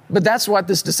 But that's what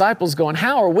this disciple's going,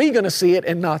 how are we going to see it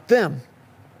and not them?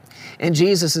 And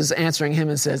Jesus is answering him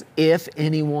and says, if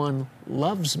anyone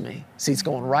loves me. See, it's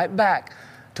going right back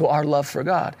to our love for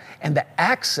God and the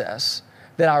access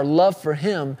that our love for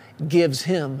Him gives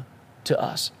Him to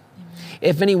us. Amen.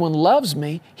 If anyone loves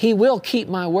me, he will keep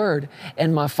my word,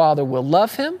 and my Father will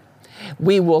love him.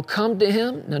 We will come to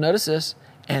him, now notice this,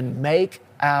 and make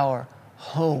our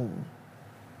home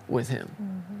with him.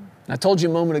 Mm-hmm. I told you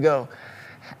a moment ago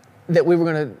that we were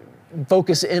going to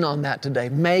focus in on that today.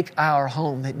 Make our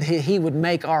home. He would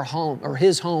make our home or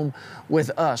His home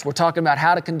with us. We're talking about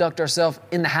how to conduct ourselves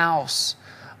in the house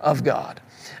of God.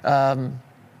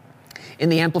 In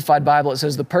the Amplified Bible, it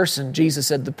says Jesus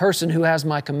said, the person who has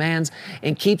my commands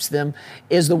and keeps them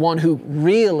is the one who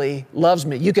really loves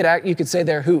me. You could say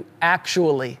there, who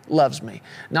actually loves me.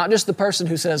 Not just the person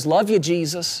who says, love you,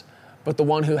 Jesus, but the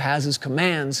one who has His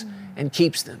commands and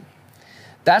keeps them.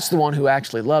 That's the one who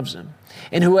actually loves Him.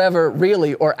 And whoever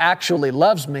really or actually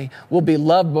loves me will be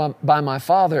loved by my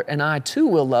Father, and I too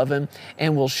will love him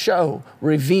and will show,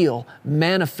 reveal,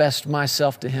 manifest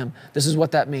myself to him. This is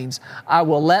what that means. I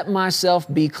will let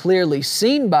myself be clearly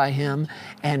seen by him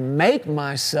and make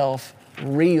myself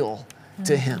real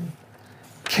to him.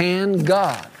 Can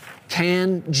God,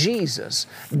 can Jesus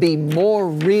be more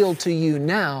real to you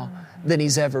now than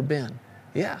He's ever been?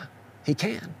 Yeah, He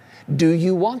can. Do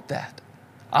you want that?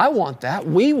 I want that.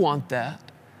 We want that.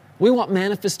 We want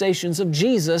manifestations of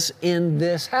Jesus in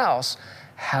this house.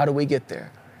 How do we get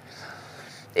there?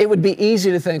 It would be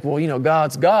easy to think, well,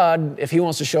 God's God. If He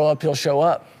wants to show up, He'll show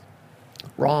up.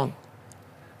 Wrong.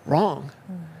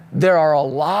 There are a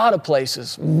lot of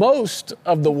places, most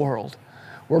of the world,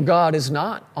 where God is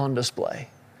not on display,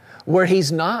 where He's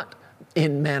not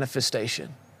in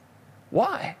manifestation.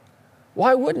 Why?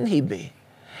 Why wouldn't He be?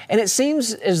 And it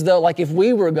seems as though, like, if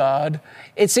we were God,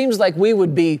 it seems like we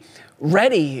would be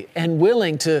ready and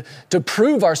willing to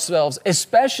prove ourselves,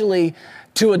 especially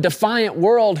to a defiant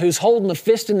world who's holding a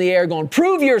fist in the air going,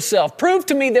 prove yourself, prove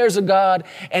to me there's a God,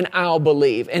 and I'll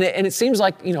believe. And it seems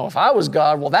like, if I was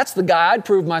God, well, that's the guy I'd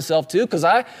prove myself to because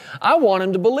I want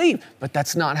him to believe. But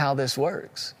that's not how this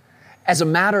works. As a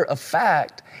matter of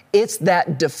fact, it's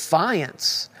that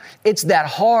defiance, it's that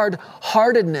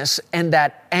hard-heartedness and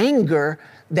that anger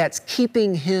that's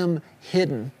keeping Him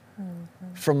hidden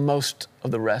from most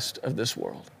of the rest of this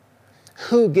world.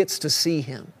 Who gets to see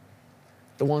Him?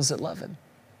 The ones that love Him.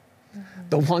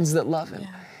 The ones that love Him.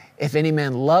 Yeah. If any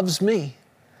man loves me,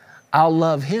 I'll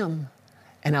love him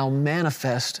and I'll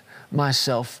manifest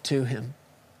myself to him.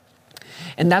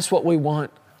 And that's what we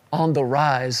want on the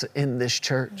rise in this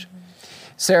church.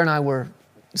 Sarah and I were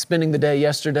spending the day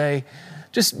yesterday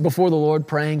just before the Lord,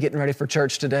 praying, getting ready for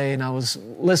church today, and I was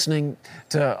listening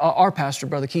to our pastor,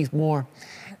 Brother Keith Moore,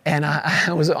 and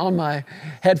I was on my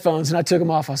headphones, and I took them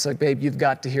off. I was like, babe, you've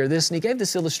got to hear this. And he gave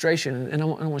this illustration, and I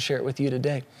want to share it with you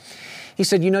today. He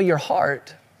said, your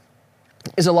heart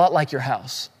is a lot like your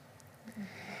house.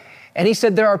 And he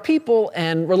said, there are people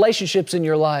and relationships in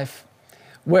your life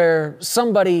where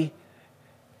somebody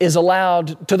is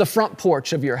allowed to the front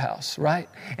porch of your house, right?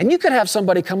 And you could have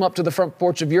somebody come up to the front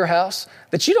porch of your house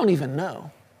that you don't even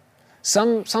know.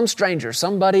 Some stranger,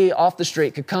 somebody off the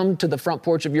street could come to the front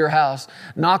porch of your house,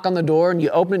 knock on the door, and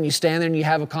you open it and you stand there and you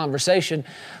have a conversation.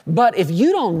 But if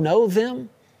you don't know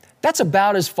them, that's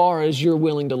about as far as you're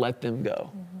willing to let them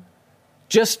go.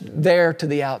 Just there to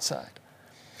the outside.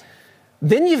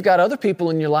 Then you've got other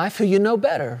people in your life who you know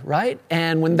better, right?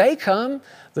 And when they come,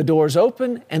 the door's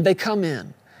open and they come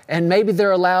in. And maybe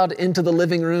they're allowed into the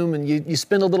living room and you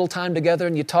spend a little time together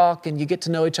and you talk and you get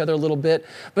to know each other a little bit,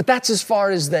 but that's as far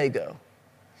as they go.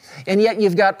 And yet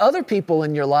you've got other people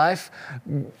in your life,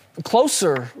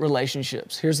 Closer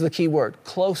relationships. Here's the key word,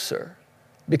 closer.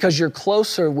 Because you're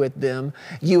closer with them,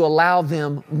 you allow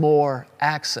them more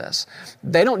access.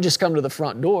 They don't just come to the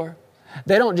front door.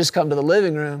 They don't just come to the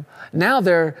living room. Now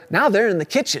they're in the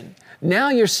kitchen. Now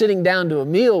you're sitting down to a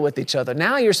meal with each other.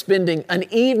 Now you're spending an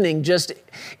evening just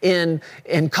in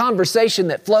conversation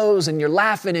that flows, and you're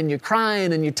laughing and you're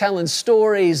crying and you're telling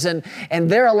stories, and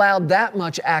they're allowed that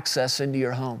much access into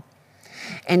your home.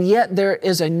 And yet there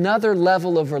is another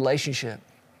level of relationship.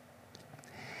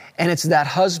 And it's that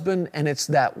husband and it's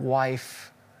that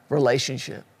wife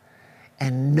relationship.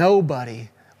 And nobody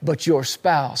but your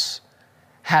spouse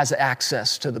has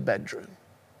access to the bedroom.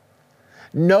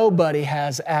 Nobody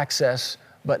has access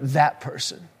but that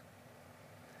person.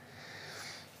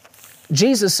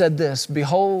 Jesus said this,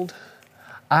 "Behold,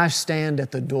 I stand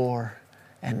at the door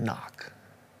and knock.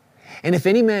 And if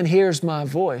any man hears my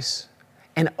voice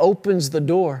and opens the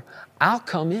door, I'll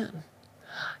come in."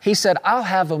 He said, I'll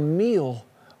have a meal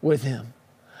with him.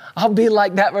 I'll be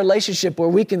like that relationship where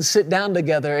we can sit down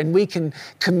together and we can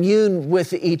commune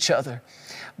with each other.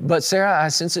 But Sarah, I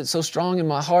sense it so strong in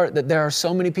my heart that there are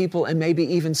so many people, and maybe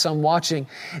even some watching,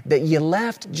 that you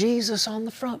left Jesus on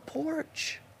the front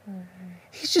porch. Mm-hmm.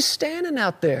 He's just standing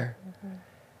out there. Mm-hmm.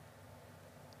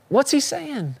 What's he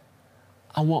saying?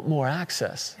 I want more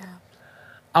access. Yeah.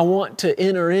 I want to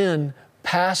enter in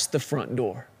past the front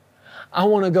door. I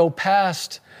want to go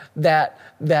past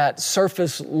that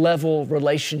surface level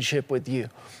relationship with you.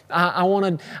 I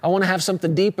want to have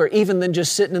something deeper even than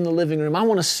just sitting in the living room. I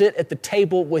want to sit at the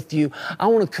table with you. I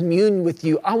want to commune with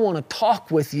you. I want to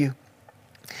talk with you.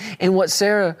 And what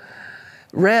Sarah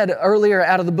read earlier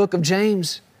out of the book of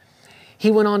James,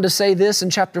 he went on to say this in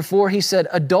chapter 4. He said,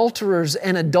 "Adulterers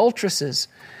and adulteresses,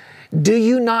 do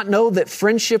you not know that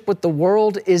friendship with the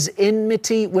world is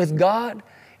enmity with God?"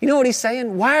 You know what he's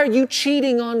saying? Why are you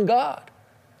cheating on God?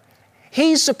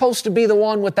 He's supposed to be the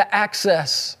one with the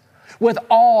access, with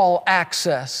all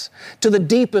access to the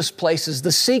deepest places,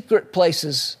 the secret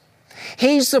places.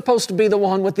 He's supposed to be the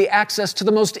one with the access to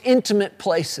the most intimate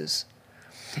places.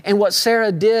 And what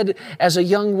Sarah did as a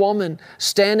young woman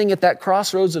standing at that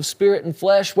crossroads of spirit and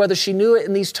flesh, whether she knew it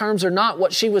in these terms or not,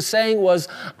 what she was saying was,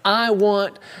 I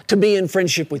want to be in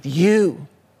friendship with you.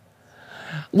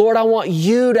 Lord, I want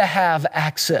you to have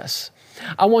access.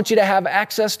 I want you to have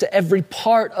access to every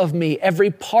part of me,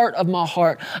 every part of my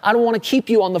heart. I don't want to keep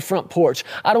you on the front porch.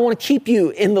 I don't want to keep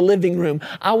you in the living room.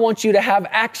 I want you to have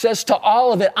access to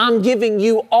all of it. I'm giving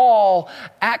you all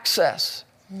access.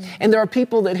 And there are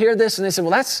people that hear this and they say,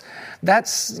 well,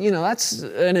 that's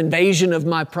an invasion of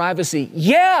my privacy.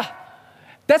 Yeah,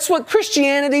 that's what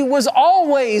Christianity was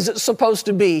always supposed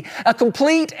to be, a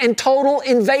complete and total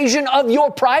invasion of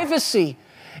your privacy.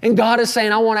 And God is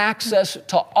saying, I want access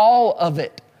to all of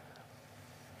it.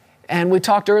 And we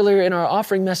talked earlier in our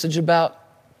offering message about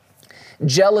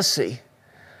jealousy.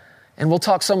 And we'll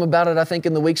talk some about it, I think,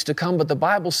 in the weeks to come. But the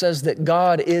Bible says that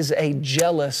God is a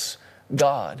jealous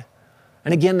God.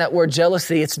 And again, that word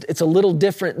jealousy, it's a little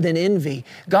different than envy.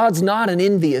 God's not an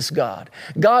envious God.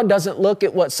 God doesn't look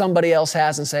at what somebody else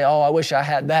has and say, oh, I wish I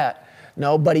had that.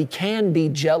 No, but He can be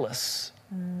jealous.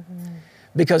 Mm-hmm.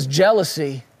 Because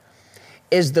jealousy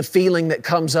is the feeling that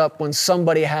comes up when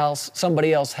somebody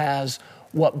else has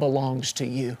what belongs to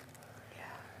you. Yeah.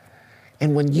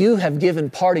 And when you have given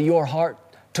part of your heart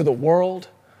to the world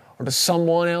or to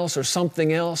someone else or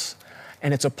something else,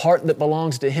 and it's a part that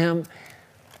belongs to Him,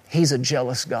 He's a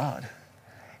jealous God.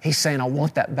 He's saying, I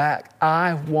want that back.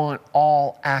 I want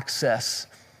all access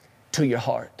to your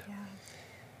heart. Yeah.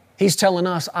 He's telling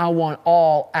us, I want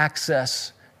all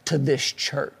access to this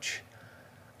church.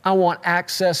 I want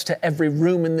access to every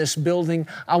room in this building.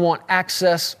 I want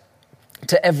access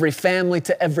to every family,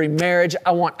 to every marriage.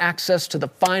 I want access to the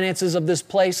finances of this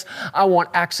place. I want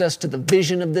access to the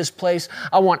vision of this place.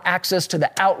 I want access to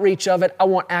the outreach of it. I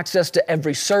want access to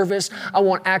every service. I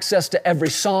want access to every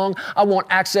song. I want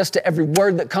access to every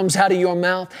word that comes out of your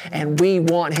mouth. And we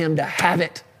want Him to have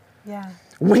it. Yeah.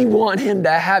 We want Him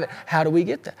to have it. How do we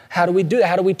get that? How do we do that?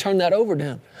 How do we turn that over to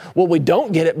Him? Well, we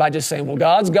don't get it by just saying, well,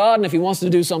 God's God, and if He wants to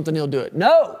do something, He'll do it.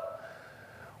 No.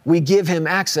 We give Him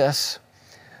access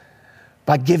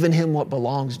by giving Him what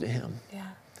belongs to Him, yeah.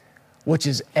 Which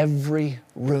is every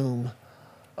room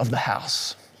of the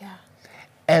house, yeah.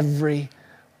 Every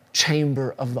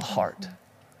chamber of the heart. Mm-hmm.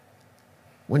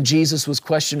 When Jesus was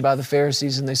questioned by the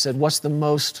Pharisees and they said, what's the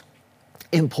most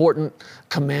important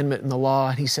commandment in the law?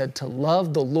 And He said, to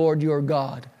love the Lord your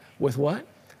God with what?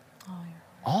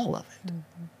 All of it.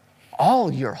 Mm-hmm.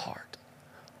 All your heart,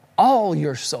 all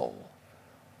your soul,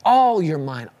 all your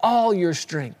mind, all your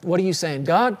strength. What are you saying?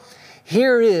 God,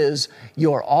 Here is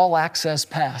your all-access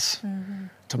pass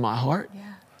to my heart,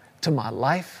 to my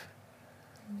life,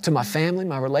 to my family,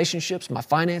 my relationships, my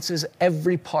finances,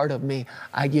 every part of me.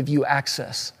 I give you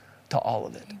access to all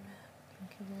of it.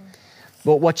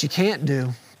 But what you can't do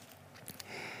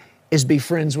is be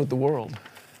friends with the world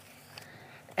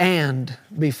and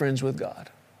be friends with God.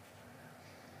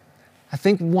 I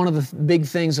think one of the big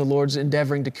things the Lord's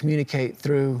endeavoring to communicate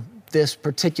through this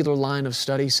particular line of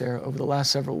study, Sarah, over the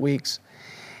last several weeks,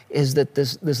 is that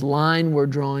this line we're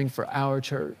drawing for our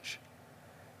church,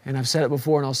 and I've said it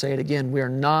before and I'll say it again, we are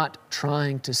not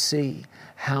trying to see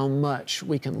how much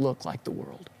we can look like the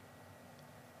world.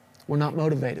 We're not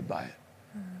motivated by it.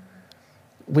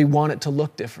 We want it to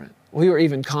look different. We were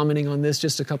even commenting on this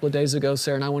just a couple of days ago.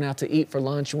 Sarah and I went out to eat for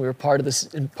lunch, and we were in part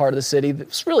of the city. It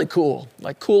was really cool,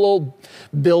 like cool old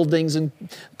buildings and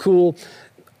cool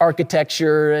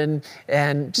architecture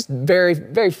and just very,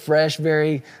 very fresh,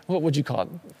 very, what would you call it?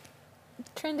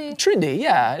 Trendy,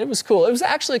 yeah. It was cool. It was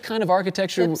actually kind of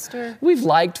architecture Hipster. We've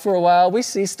liked for a while. We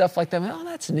see stuff like that. Oh,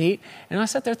 that's neat. And I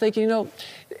sat there thinking,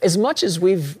 as much as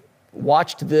we've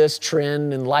watched this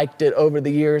trend and liked it over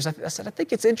the years, I said, I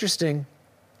think it's interesting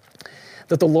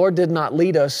that the Lord did not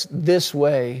lead us this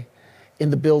way in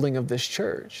the building of this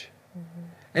church.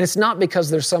 And it's not because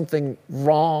there's something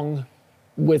wrong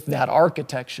with that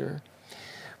architecture,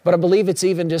 but I believe it's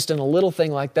even just in a little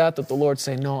thing like that the Lord's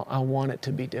saying, no, I want it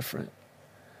to be different.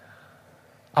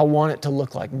 I want it to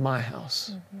look like my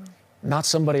house, not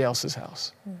somebody else's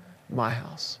house, my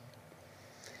house.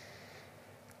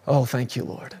 Oh, thank you,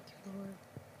 Lord.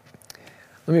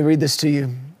 Let me read this to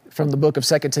you from the book of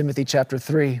 2 Timothy chapter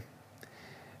 3. It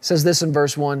says this in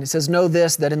verse 1. It says, know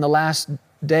this, that in the last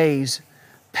days,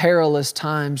 perilous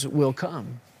times will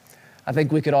come. I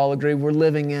think we could all agree we're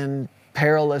living in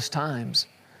perilous times.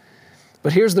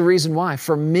 But here's the reason why.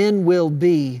 For men will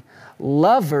be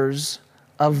lovers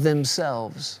of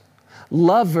themselves,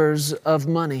 lovers of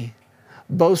money,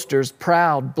 boasters,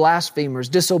 proud, blasphemers,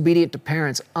 disobedient to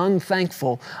parents,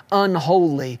 unthankful,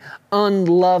 unholy,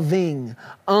 unloving,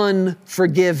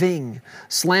 unforgiving,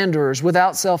 slanderers,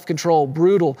 without self-control,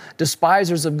 brutal,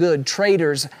 despisers of good,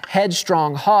 traitors,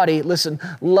 headstrong, haughty, listen,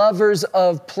 lovers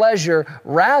of pleasure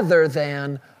rather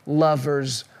than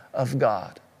lovers of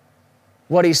God.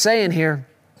 What he's saying here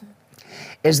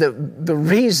is that the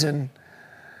reason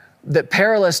that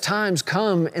perilous times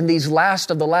come in these last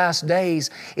of the last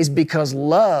days is because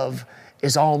love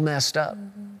is all messed up.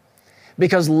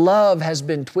 Because love has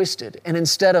been twisted. And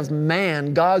instead of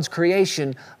man, God's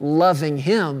creation, loving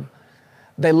Him,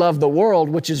 they love the world,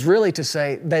 which is really to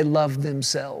say they love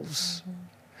themselves.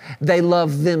 They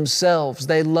love themselves.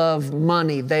 They love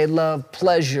money. They love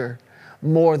pleasure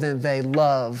more than they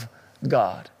love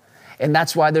God. And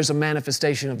that's why there's a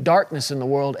manifestation of darkness in the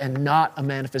world and not a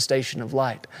manifestation of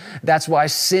light. That's why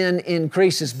sin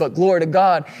increases. But glory to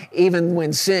God, even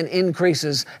when sin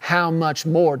increases, how much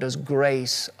more does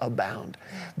grace abound?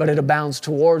 But it abounds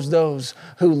towards those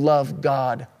who love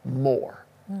God more.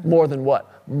 More than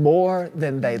what? More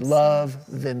than they love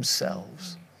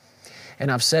themselves.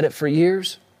 And I've said it for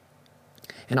years,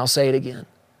 and I'll say it again.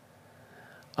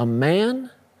 A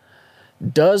man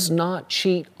does not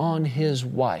cheat on his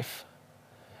wife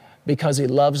because he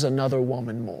loves another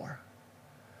woman more.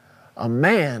 A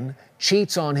man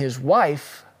cheats on his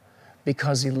wife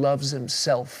because he loves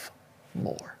himself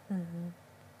more.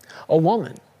 A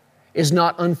woman is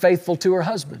not unfaithful to her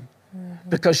husband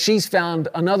because she's found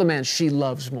another man she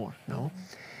loves more. No,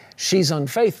 she's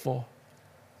unfaithful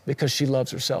because she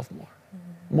loves herself more.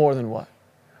 More than what?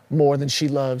 More than she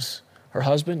loves her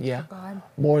husband? Yeah. God.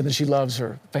 More than she loves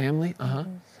her family?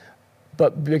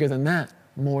 But bigger than that,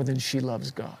 more than she loves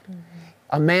God.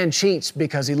 A man cheats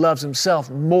because he loves himself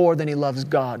more than he loves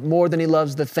God, more than he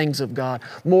loves the things of God,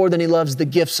 more than he loves the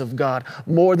gifts of God,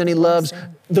 more than he loves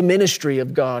the ministry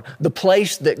of God, the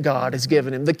place that God has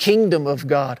given him, the kingdom of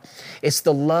God. It's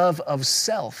the love of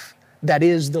self that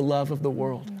is the love of the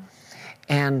world.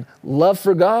 And love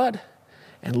for God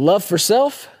and love for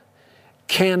self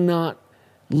cannot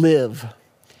live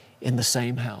in the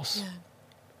same house.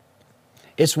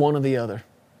 It's one or the other.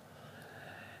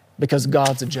 Because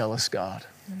God's a jealous God.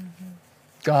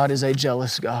 God is a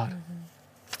jealous God.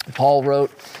 Paul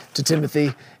wrote to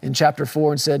Timothy in chapter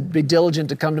 4 and said, be diligent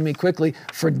to come to me quickly,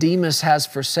 for Demas has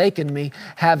forsaken me,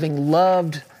 having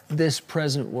loved this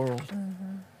present world.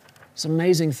 It's an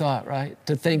amazing thought, right?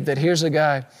 To think that here's a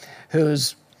guy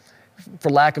who's,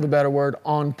 for lack of a better word,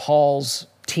 on Paul's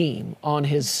team, on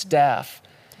his staff,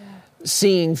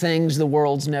 seeing things the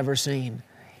world's never seen,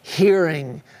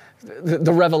 hearing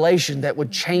the revelation that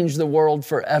would change the world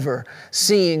forever,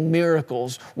 seeing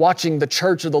miracles, watching the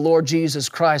church of the Lord Jesus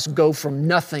Christ go from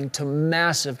nothing to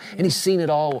massive. And he's seen it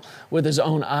all with his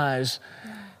own eyes.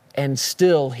 And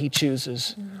still he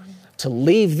chooses to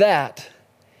leave that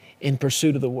in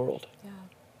pursuit of the world,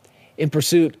 in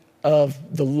pursuit of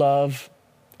the love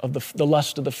of the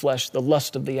lust of the flesh, the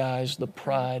lust of the eyes, the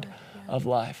pride of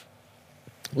life.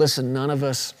 Listen, none of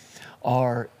us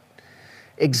are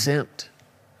exempt.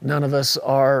 None of us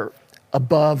are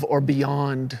above or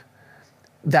beyond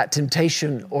that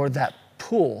temptation or that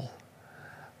pull.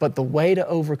 But the way to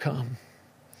overcome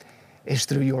is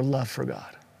through your love for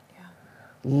God.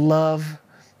 Love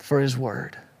for His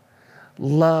Word.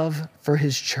 Love for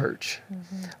His church.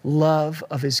 Love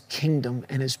of His kingdom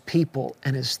and His people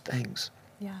and His things.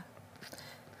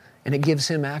 And it gives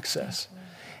Him access.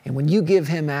 And when you give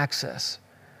Him access,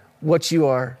 what you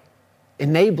are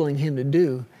enabling Him to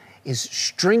do is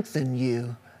strengthen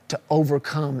you to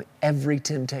overcome every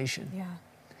temptation.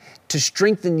 To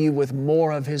strengthen you with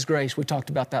more of His grace. We talked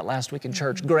about that last week in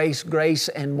church. Grace, grace,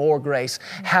 and more grace.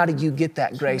 How do you get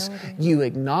that grace? You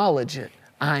acknowledge it.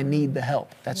 I need the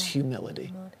help. That's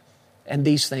humility. And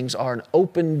these things are an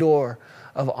open door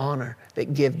of honor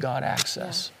that give God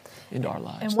access into our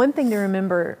lives. And one thing to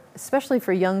remember, especially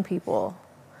for young people,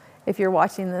 if you're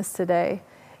watching this today,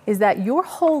 is that your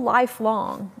whole life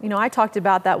long, I talked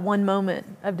about that one moment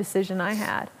of decision I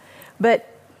had,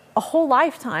 but a whole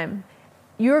lifetime,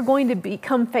 you're going to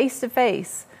come face to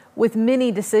face with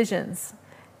many decisions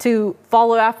to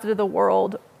follow after the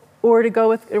world or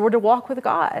to walk with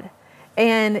God.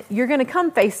 And you're going to come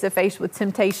face to face with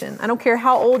temptation. I don't care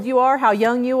how old you are, how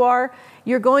young you are,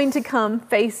 you're going to come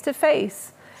face to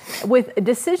face with a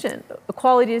decision, a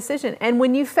quality decision. And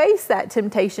when you face that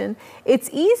temptation, it's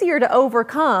easier to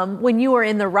overcome when you are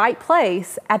in the right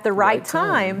place at the right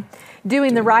time,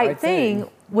 doing the right thing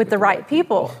with the right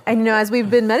people. And as we've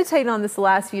been meditating on this the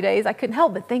last few days, I couldn't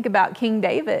help but think about King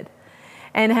David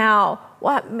and how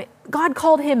God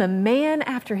called him a man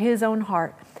after His own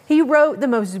heart. He wrote the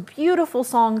most beautiful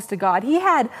songs to God. He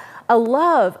had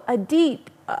a deep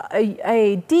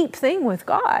thing with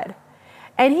God.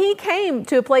 And he came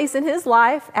to a place in his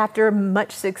life after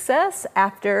much success,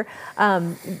 after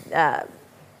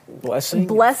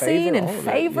blessing and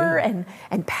favor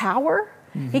and power.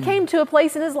 He came to a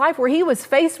place in his life where he was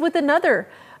faced with another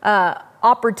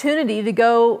opportunity to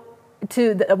go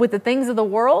with the things of the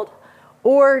world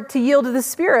or to yield to the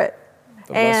Spirit.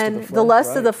 The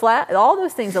lust of the flesh, all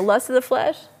those things, the lust of the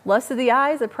flesh, lust of the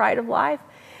eyes, the pride of life.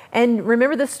 And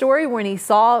remember the story when he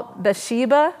saw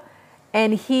Bathsheba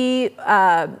and he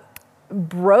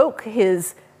broke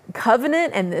his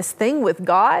covenant and this thing with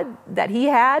God that he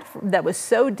had that was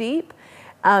so deep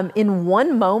in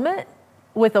one moment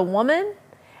with a woman.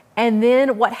 And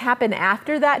then what happened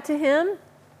after that to him,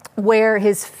 where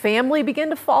his family began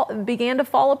to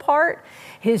fall apart,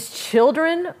 his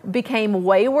children became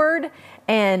wayward,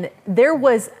 and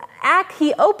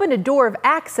he opened a door of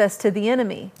access to the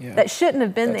enemy that shouldn't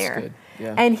have been there.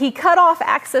 And he cut off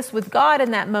access with God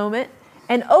in that moment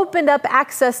and opened up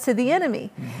access to the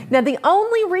enemy. Now, the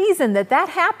only reason that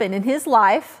happened in his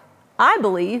life, I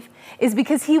believe, is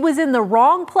because he was in the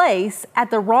wrong place at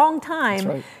the wrong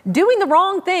time, doing the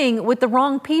wrong thing with the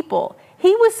wrong people.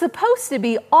 He was supposed to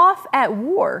be off at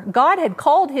war. God had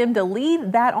called him to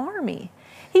lead that army.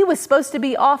 He was supposed to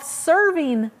be off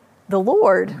serving the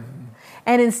Lord.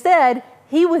 And instead,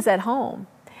 he was at home.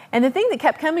 And the thing that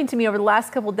kept coming to me over the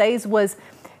last couple of days was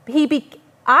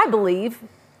I believe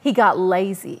he got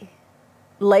lazy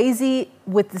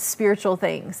with the spiritual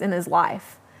things in his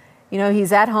life.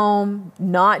 He's at home,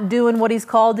 not doing what he's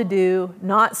called to do,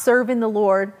 not serving the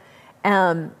Lord,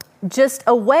 just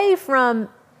away from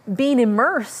being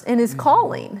immersed in his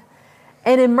calling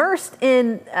and immersed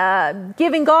in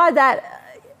giving God that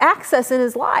access in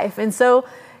his life. And so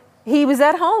he was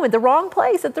at home at the wrong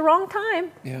place at the wrong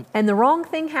time, and the wrong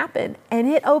thing happened, and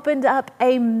it opened up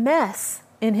a mess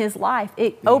in his life.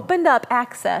 It opened up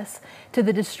access to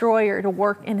the destroyer to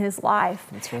work in his life.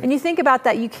 That's right. And you think about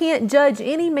that, you can't judge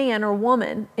any man or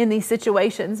woman in these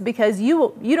situations because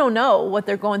you don't know what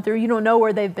they're going through. You don't know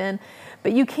where they've been.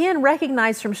 But you can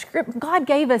recognize from Scripture, God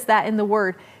gave us that in the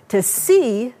Word, to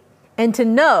see and to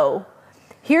know.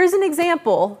 Here's an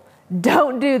example.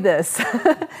 Don't do this.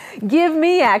 Give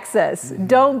me access.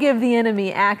 Don't give the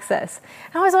enemy access.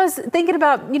 I was always thinking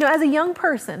about, as a young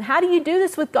person, how do you do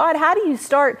this with God? How do you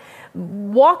start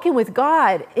walking with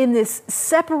God in this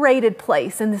separated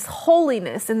place, in this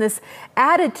holiness, in this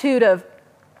attitude of,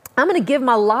 I'm going to give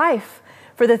my life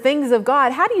for the things of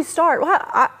God. How do you start? Well,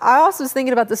 I also was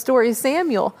thinking about the story of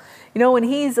Samuel, when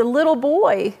he's a little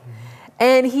boy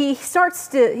and he's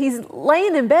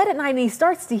laying in bed at night and he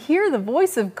starts to hear the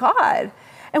voice of God.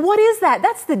 And what is that?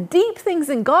 That's the deep things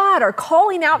in God are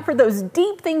calling out for those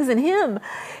deep things in him.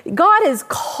 God is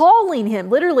calling him.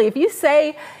 Literally, if you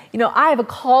say, I have a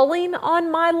calling on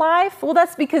my life, well,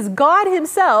 that's because God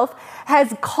himself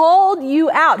has called you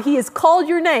out. He has called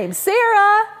your name.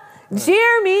 Sarah,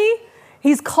 Jeremy,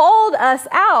 he's called us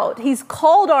out. He's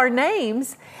called our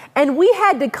names, and we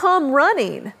had to come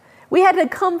running. We had to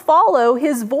come follow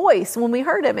his voice when we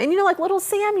heard him. And like little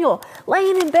Samuel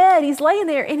laying in bed, he's laying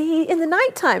there, and in the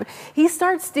nighttime, he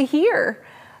starts to hear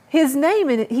his name,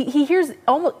 and he hears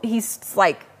almost, he's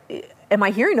like, am I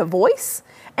hearing a voice?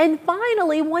 And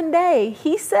finally, one day,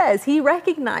 he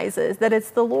recognizes that it's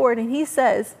the Lord, and he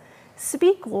says,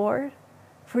 "Speak, Lord,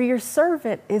 for your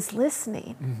servant is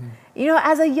listening." Mm-hmm.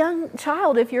 As a young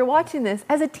child, if you're watching this,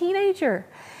 as a teenager,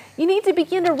 you need to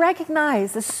begin to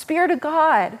recognize the Spirit of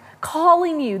God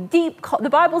calling you deep. The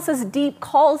Bible says deep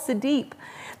calls to deep.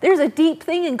 There's a deep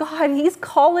thing in God. He's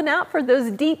calling out for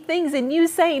those deep things, and you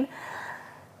saying,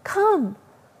 "Come,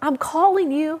 I'm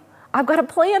calling you. I've got a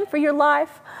plan for your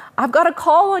life. I've got a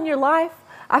call on your life.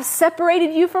 I've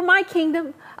separated you from my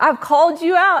kingdom. I've called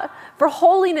you out for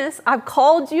holiness. I've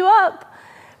called you up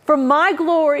for my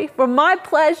glory, for my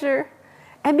pleasure."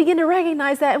 And begin to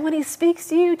recognize that. And when he speaks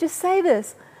to you, just say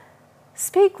this: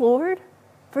 "Speak, Lord,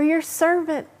 for your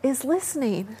servant is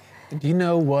listening." Do you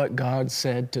know what God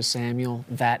said to Samuel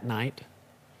that night?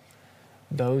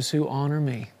 "Those who honor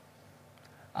me,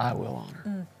 I will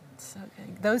honor." So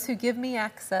good. Those who give me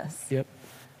access. Yep.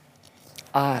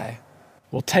 I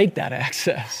will take that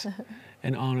access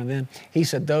and honor them. He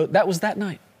said, that was that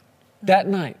night. That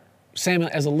night, Samuel,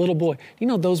 as a little boy,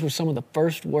 those were some of the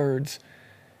first words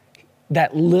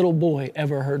that little boy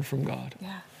ever heard from God.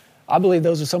 Yeah. I believe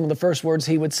those are some of the first words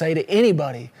he would say to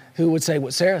anybody who would say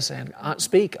what Sarah's saying.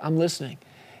 "Speak, I'm listening."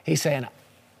 He's saying,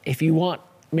 if you want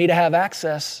me to have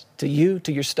access to you,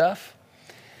 to your stuff,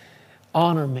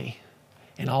 honor me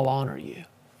and I'll honor you.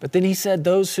 But then he said,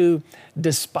 "Those who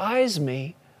despise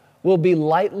me will be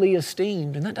lightly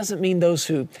esteemed." And that doesn't mean those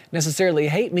who necessarily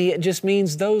hate me. It just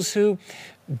means those who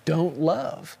don't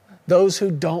love, those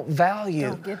who don't value.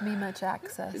 Don't give me much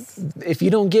access. If you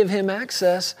don't give him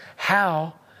access,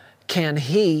 how can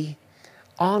he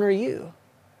honor you?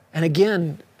 And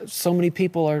again, so many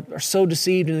people are so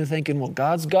deceived into thinking, well,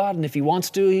 God's God, and if he wants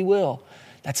to, he will.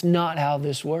 That's not how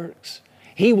this works.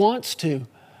 He wants to,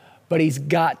 but he's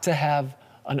got to have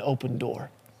an open door.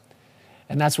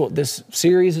 And that's what this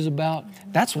series is about.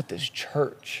 That's what this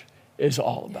church is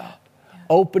all about.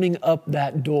 Opening up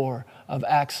that door of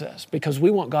access, because we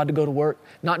want God to go to work,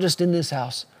 not just in this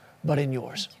house, but in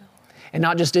yours. And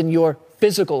not just in your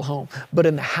physical home, but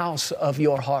in the house of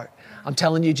your heart. I'm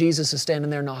telling you, Jesus is standing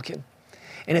there knocking.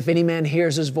 And if any man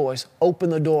hears his voice, open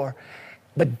the door.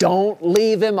 But don't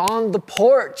leave him on the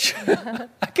porch.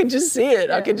 I can just see it.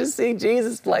 Yeah. I can just see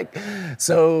Jesus like,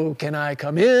 "So can I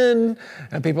come in?"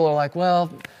 And people are like, "Well,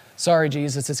 sorry,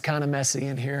 Jesus, it's kind of messy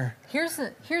in here." Here's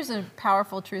a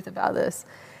powerful truth about this,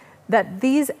 that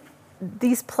these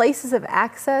places of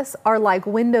access are like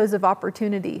windows of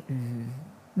opportunity. Mm-hmm.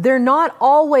 They're not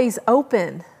always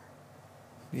open.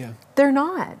 Yeah. They're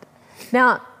not.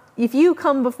 Now, if you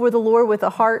come before the Lord with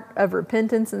a heart of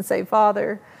repentance and say,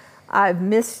 "Father, I've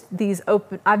missed these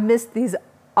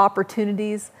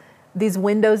opportunities, these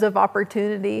windows of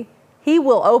opportunity," he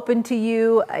will open to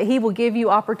you. He will give you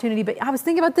opportunity. But I was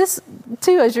thinking about this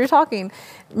too as you're talking.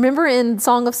 Remember in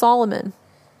Song of Solomon,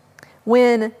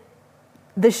 when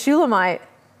the Shulamite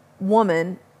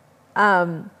woman,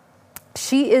 I'll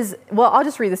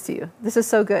just read this to you. This is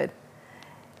so good.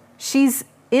 She's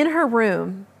in her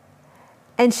room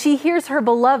and she hears her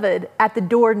beloved at the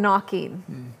door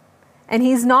knocking. And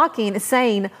he's knocking,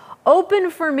 saying,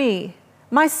 "Open for me,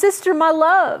 my sister, my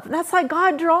love." And that's like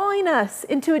God drawing us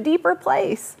into a deeper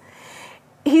place.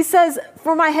 He says,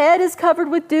 "For my head is covered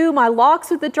with dew, my locks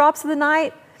with the drops of the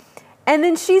night." And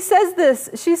then she says this.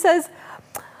 She says,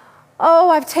 "Oh,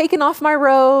 I've taken off my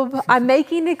robe. I'm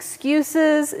making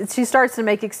excuses." She starts to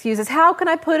make excuses. "How can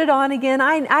I put it on again?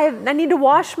 I need to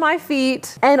wash my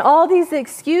feet." And all these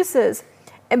excuses.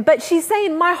 But she's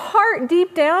saying, my heart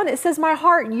deep down, it says my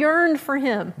heart yearned for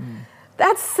him.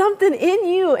 That's something in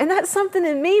you, and that's something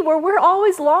in me where we're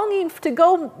always longing to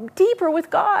go deeper with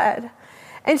God.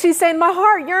 And she's saying, my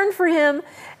heart yearned for him,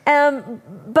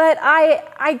 but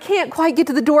I can't quite get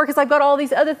to the door because I've got all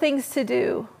these other things to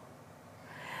do.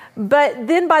 But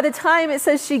then by the time it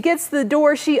says she gets to the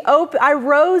door, I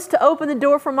rose to open the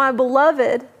door for my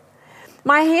beloved.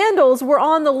 My handles were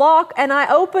on the lock, and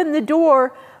I opened the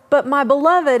door, but my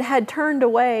beloved had turned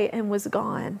away and was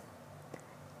gone.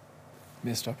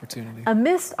 Missed opportunity. A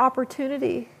missed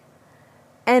opportunity.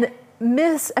 And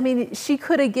she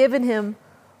could have given him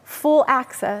full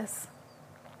access,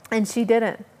 and she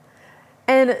didn't.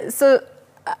 And so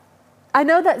I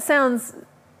know that sounds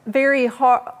very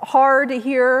hard to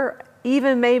hear,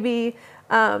 even maybe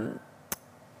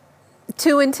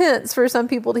too intense for some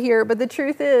people to hear, but the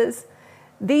truth is,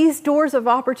 these doors of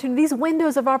opportunity, these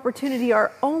windows of opportunity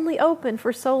are only open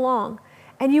for so long.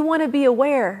 And you want to be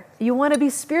aware. You want to be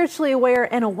spiritually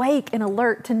aware and awake and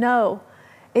alert to know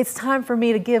it's time for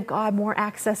me to give God more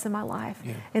access in my life.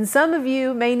 Yeah. And some of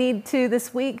you may need to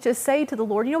this week just say to the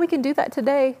Lord, we can do that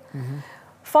today. Mm-hmm.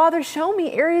 Father, show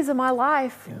me areas of my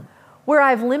life where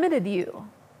I've limited you.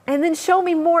 And then show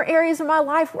me more areas of my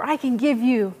life where I can give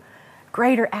you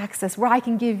greater access, where I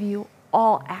can give you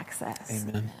all access.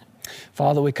 Amen.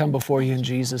 Father, we come before you in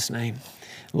Jesus' name.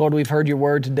 Lord, we've heard your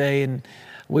word today, and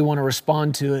we want to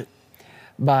respond to it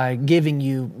by giving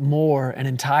you more and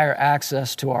entire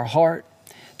access to our heart,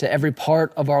 to every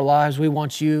part of our lives. We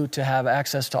want you to have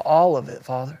access to all of it,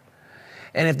 Father.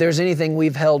 And if there's anything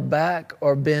we've held back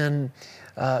or been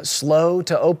slow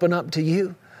to open up to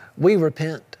you, we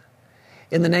repent.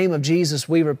 In the name of Jesus,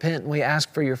 we repent and we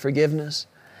ask for your forgiveness.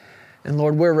 And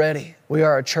Lord, we're ready. We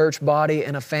are a church body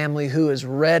and a family who is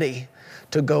ready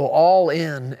to go all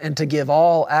in and to give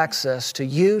all access to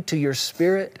you, to your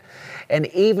Spirit. And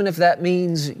even if that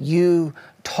means you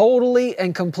totally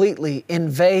and completely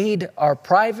invade our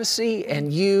privacy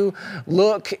and you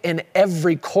look in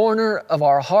every corner of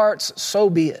our hearts, so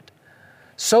be it.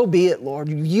 So be it, Lord.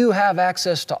 You have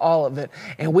access to all of it,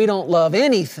 and we don't love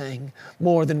anything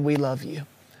more than we love you.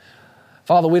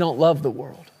 Father, we don't love the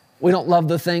world. We don't love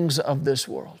the things of this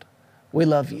world. We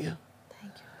love you.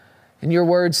 Thank you. And your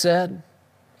word said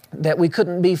that we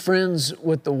couldn't be friends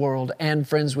with the world and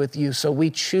friends with you, so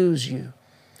we choose you.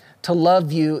 To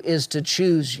love you is to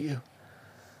choose you.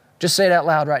 Just say it out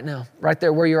loud right now, right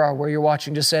there where you are, where you're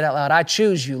watching. Just say it out loud. I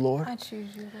choose you, Lord. I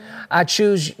choose you, Lord. I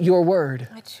choose your word.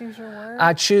 I choose your word.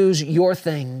 I choose your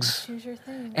things. I choose your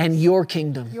things. And your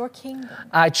kingdom. Your kingdom.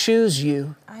 I choose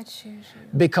you. I choose you.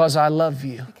 Because I love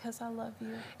you. Because I love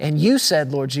you. And you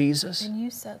said, Lord Jesus. And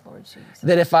you said, Lord Jesus.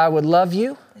 That if I would love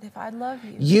you. That if I love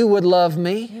you. You would love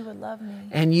me. You would love me.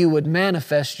 And you would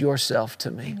manifest yourself to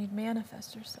me. And you'd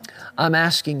manifest yourself to me. I'm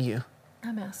asking you.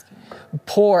 I'm asking you.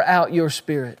 Pour out your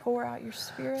Spirit. Pour out your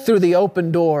Spirit. Through the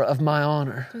open door of my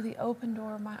honor. Through the open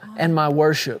door of my honor. And my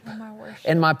worship. And my worship.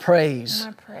 And my praise.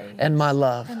 And my praise. And my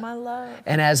love. And my love.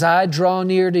 And as I draw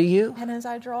near to you. And as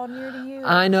I draw near to you.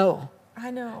 I know.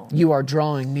 You are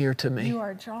drawing near to me. You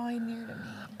are drawing near to me.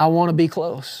 I want to be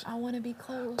close. I want to be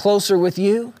close. Closer with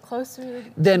you. Closer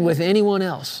than with anyone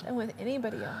else. Than with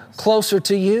anybody else. Closer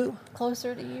to you.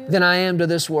 Closer to you. Than I am to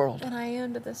this world. Than I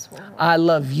am to this world. I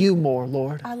love you more,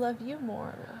 Lord. I love you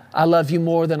more, Lord. I love you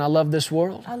more than I love this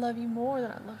world. I love you more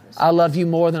than I love this world. I love you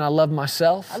more than I love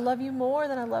myself. I love you more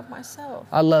than I love myself.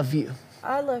 I love you.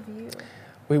 I love you.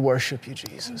 We worship you,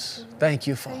 Jesus. Thank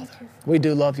you, Father. We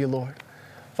do love you, Lord.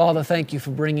 Father, thank you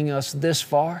for bringing us this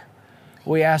far.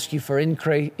 We ask you for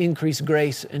increased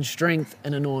grace and strength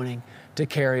and anointing to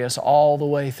carry us all the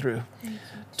way through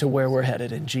to where we're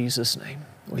headed. In Jesus' name,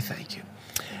 we thank you.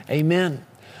 Amen.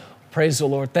 Praise the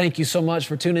Lord. Thank you so much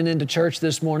for tuning into church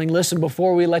this morning. Listen,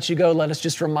 before we let you go, let us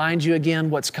just remind you again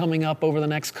what's coming up over the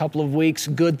next couple of weeks.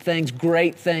 Good things,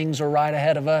 great things are right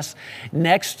ahead of us.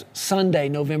 Next Sunday,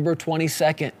 November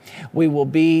 22nd, we will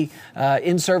be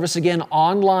in service again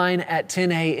online at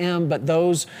 10 a.m. But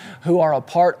those who are a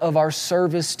part of our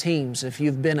service teams, if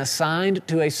you've been assigned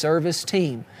to a service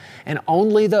team, and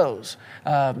only those,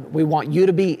 we want you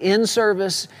to be in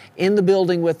service in the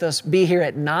building with us. Be here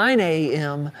at 9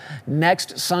 a.m.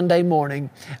 next Sunday morning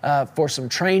for some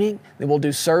training. Then we'll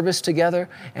do service together,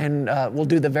 and we'll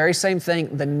do the very same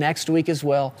thing the next week as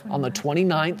well on the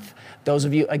 29th. Those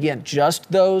of you, again,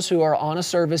 just those who are on a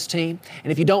service team.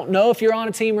 And if you don't know if you're on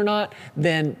a team or not,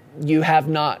 then you have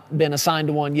not been assigned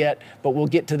to one yet, but we'll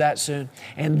get to that soon.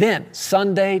 And then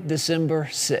Sunday, December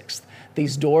 6th.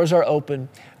 These doors are open.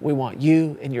 We want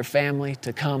you and your family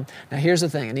to come. Now, here's the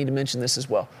thing. I need to mention this as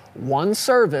well. One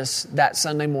service that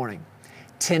Sunday morning,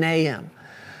 10 a.m.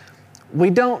 We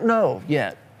don't know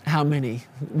yet how many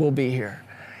will be here.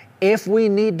 If we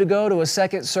need to go to a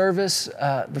second service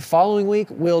the following week,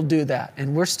 we'll do that.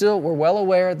 And we're well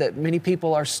aware that many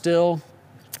people are still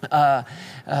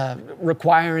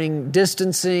requiring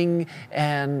distancing,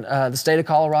 and the state of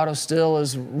Colorado still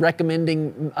is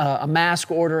recommending a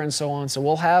mask order and so on. So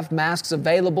we'll have masks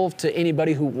available to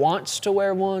anybody who wants to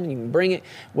wear one. You can bring it,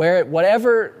 wear it,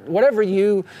 whatever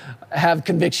you have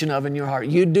conviction of in your heart,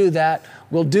 you do that.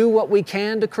 We'll do what we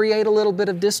can to create a little bit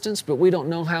of distance, but we don't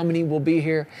know how many will be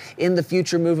here in the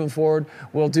future moving forward.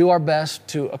 We'll do our best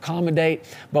to accommodate,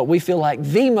 but we feel like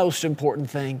the most important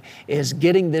thing is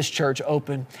getting this church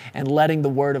open and letting the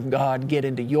Word of God get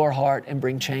into your heart and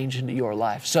bring change into your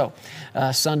life. So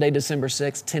Sunday, December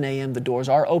 6th, 10 a.m., the doors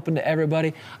are open to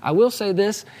everybody. I will say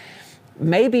this,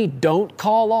 maybe don't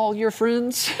call all your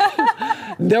friends.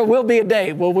 There will be a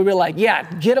day where we'll be like, yeah,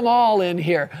 get them all in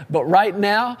here. But right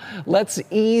now, let's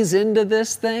ease into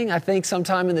this thing. I think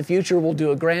sometime in the future, we'll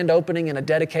do a grand opening and a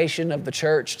dedication of the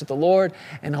church to the Lord,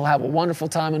 and we'll have a wonderful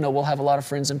time. I know we'll have a lot of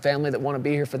friends and family that want to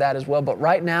be here for that as well. But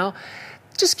right now,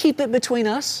 just keep it between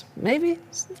us, maybe.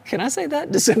 Can I say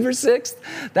that? December 6th,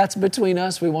 that's between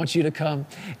us. We want you to come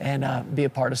and be a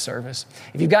part of service.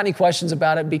 If you've got any questions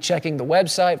about it, be checking the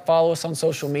website, follow us on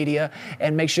social media,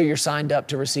 and make sure you're signed up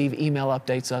to receive email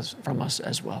updates from us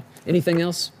as well. Anything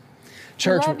else?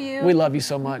 Church, we love you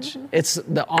so much. It's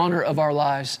the honor of our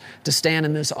lives to stand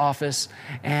in this office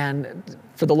and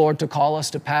for the Lord to call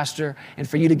us to pastor and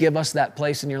for you to give us that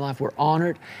place in your life. We're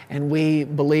honored, and we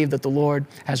believe that the Lord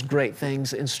has great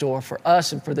things in store for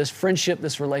us and for this friendship,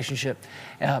 this relationship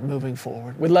moving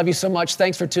forward. We love you so much.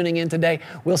 Thanks for tuning in today.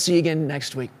 We'll see you again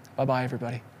next week. Bye-bye,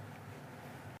 everybody.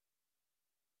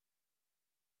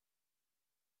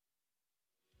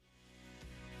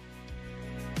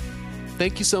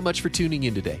 Thank you so much for tuning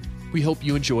in today. We hope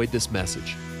you enjoyed this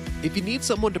message. If you need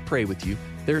someone to pray with you,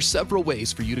 there are several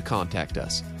ways for you to contact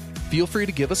us. Feel free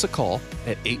to give us a call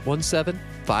at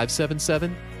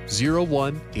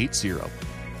 817-577-0180.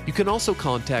 You can also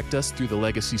contact us through the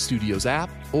Legacy Studios app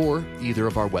or either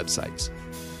of our websites.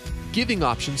 Giving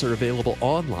options are available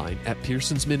online at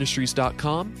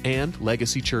pearsonsministries.com and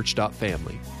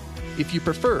legacychurch.family. If you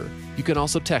prefer, you can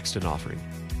also text an offering.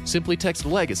 Simply text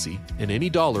Legacy and any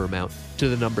dollar amount to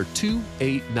the number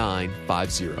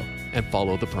 28950 and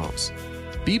follow the prompts.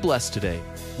 Be blessed today.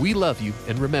 We love you,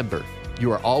 and remember,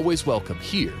 you are always welcome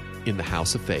here in the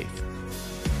House of Faith.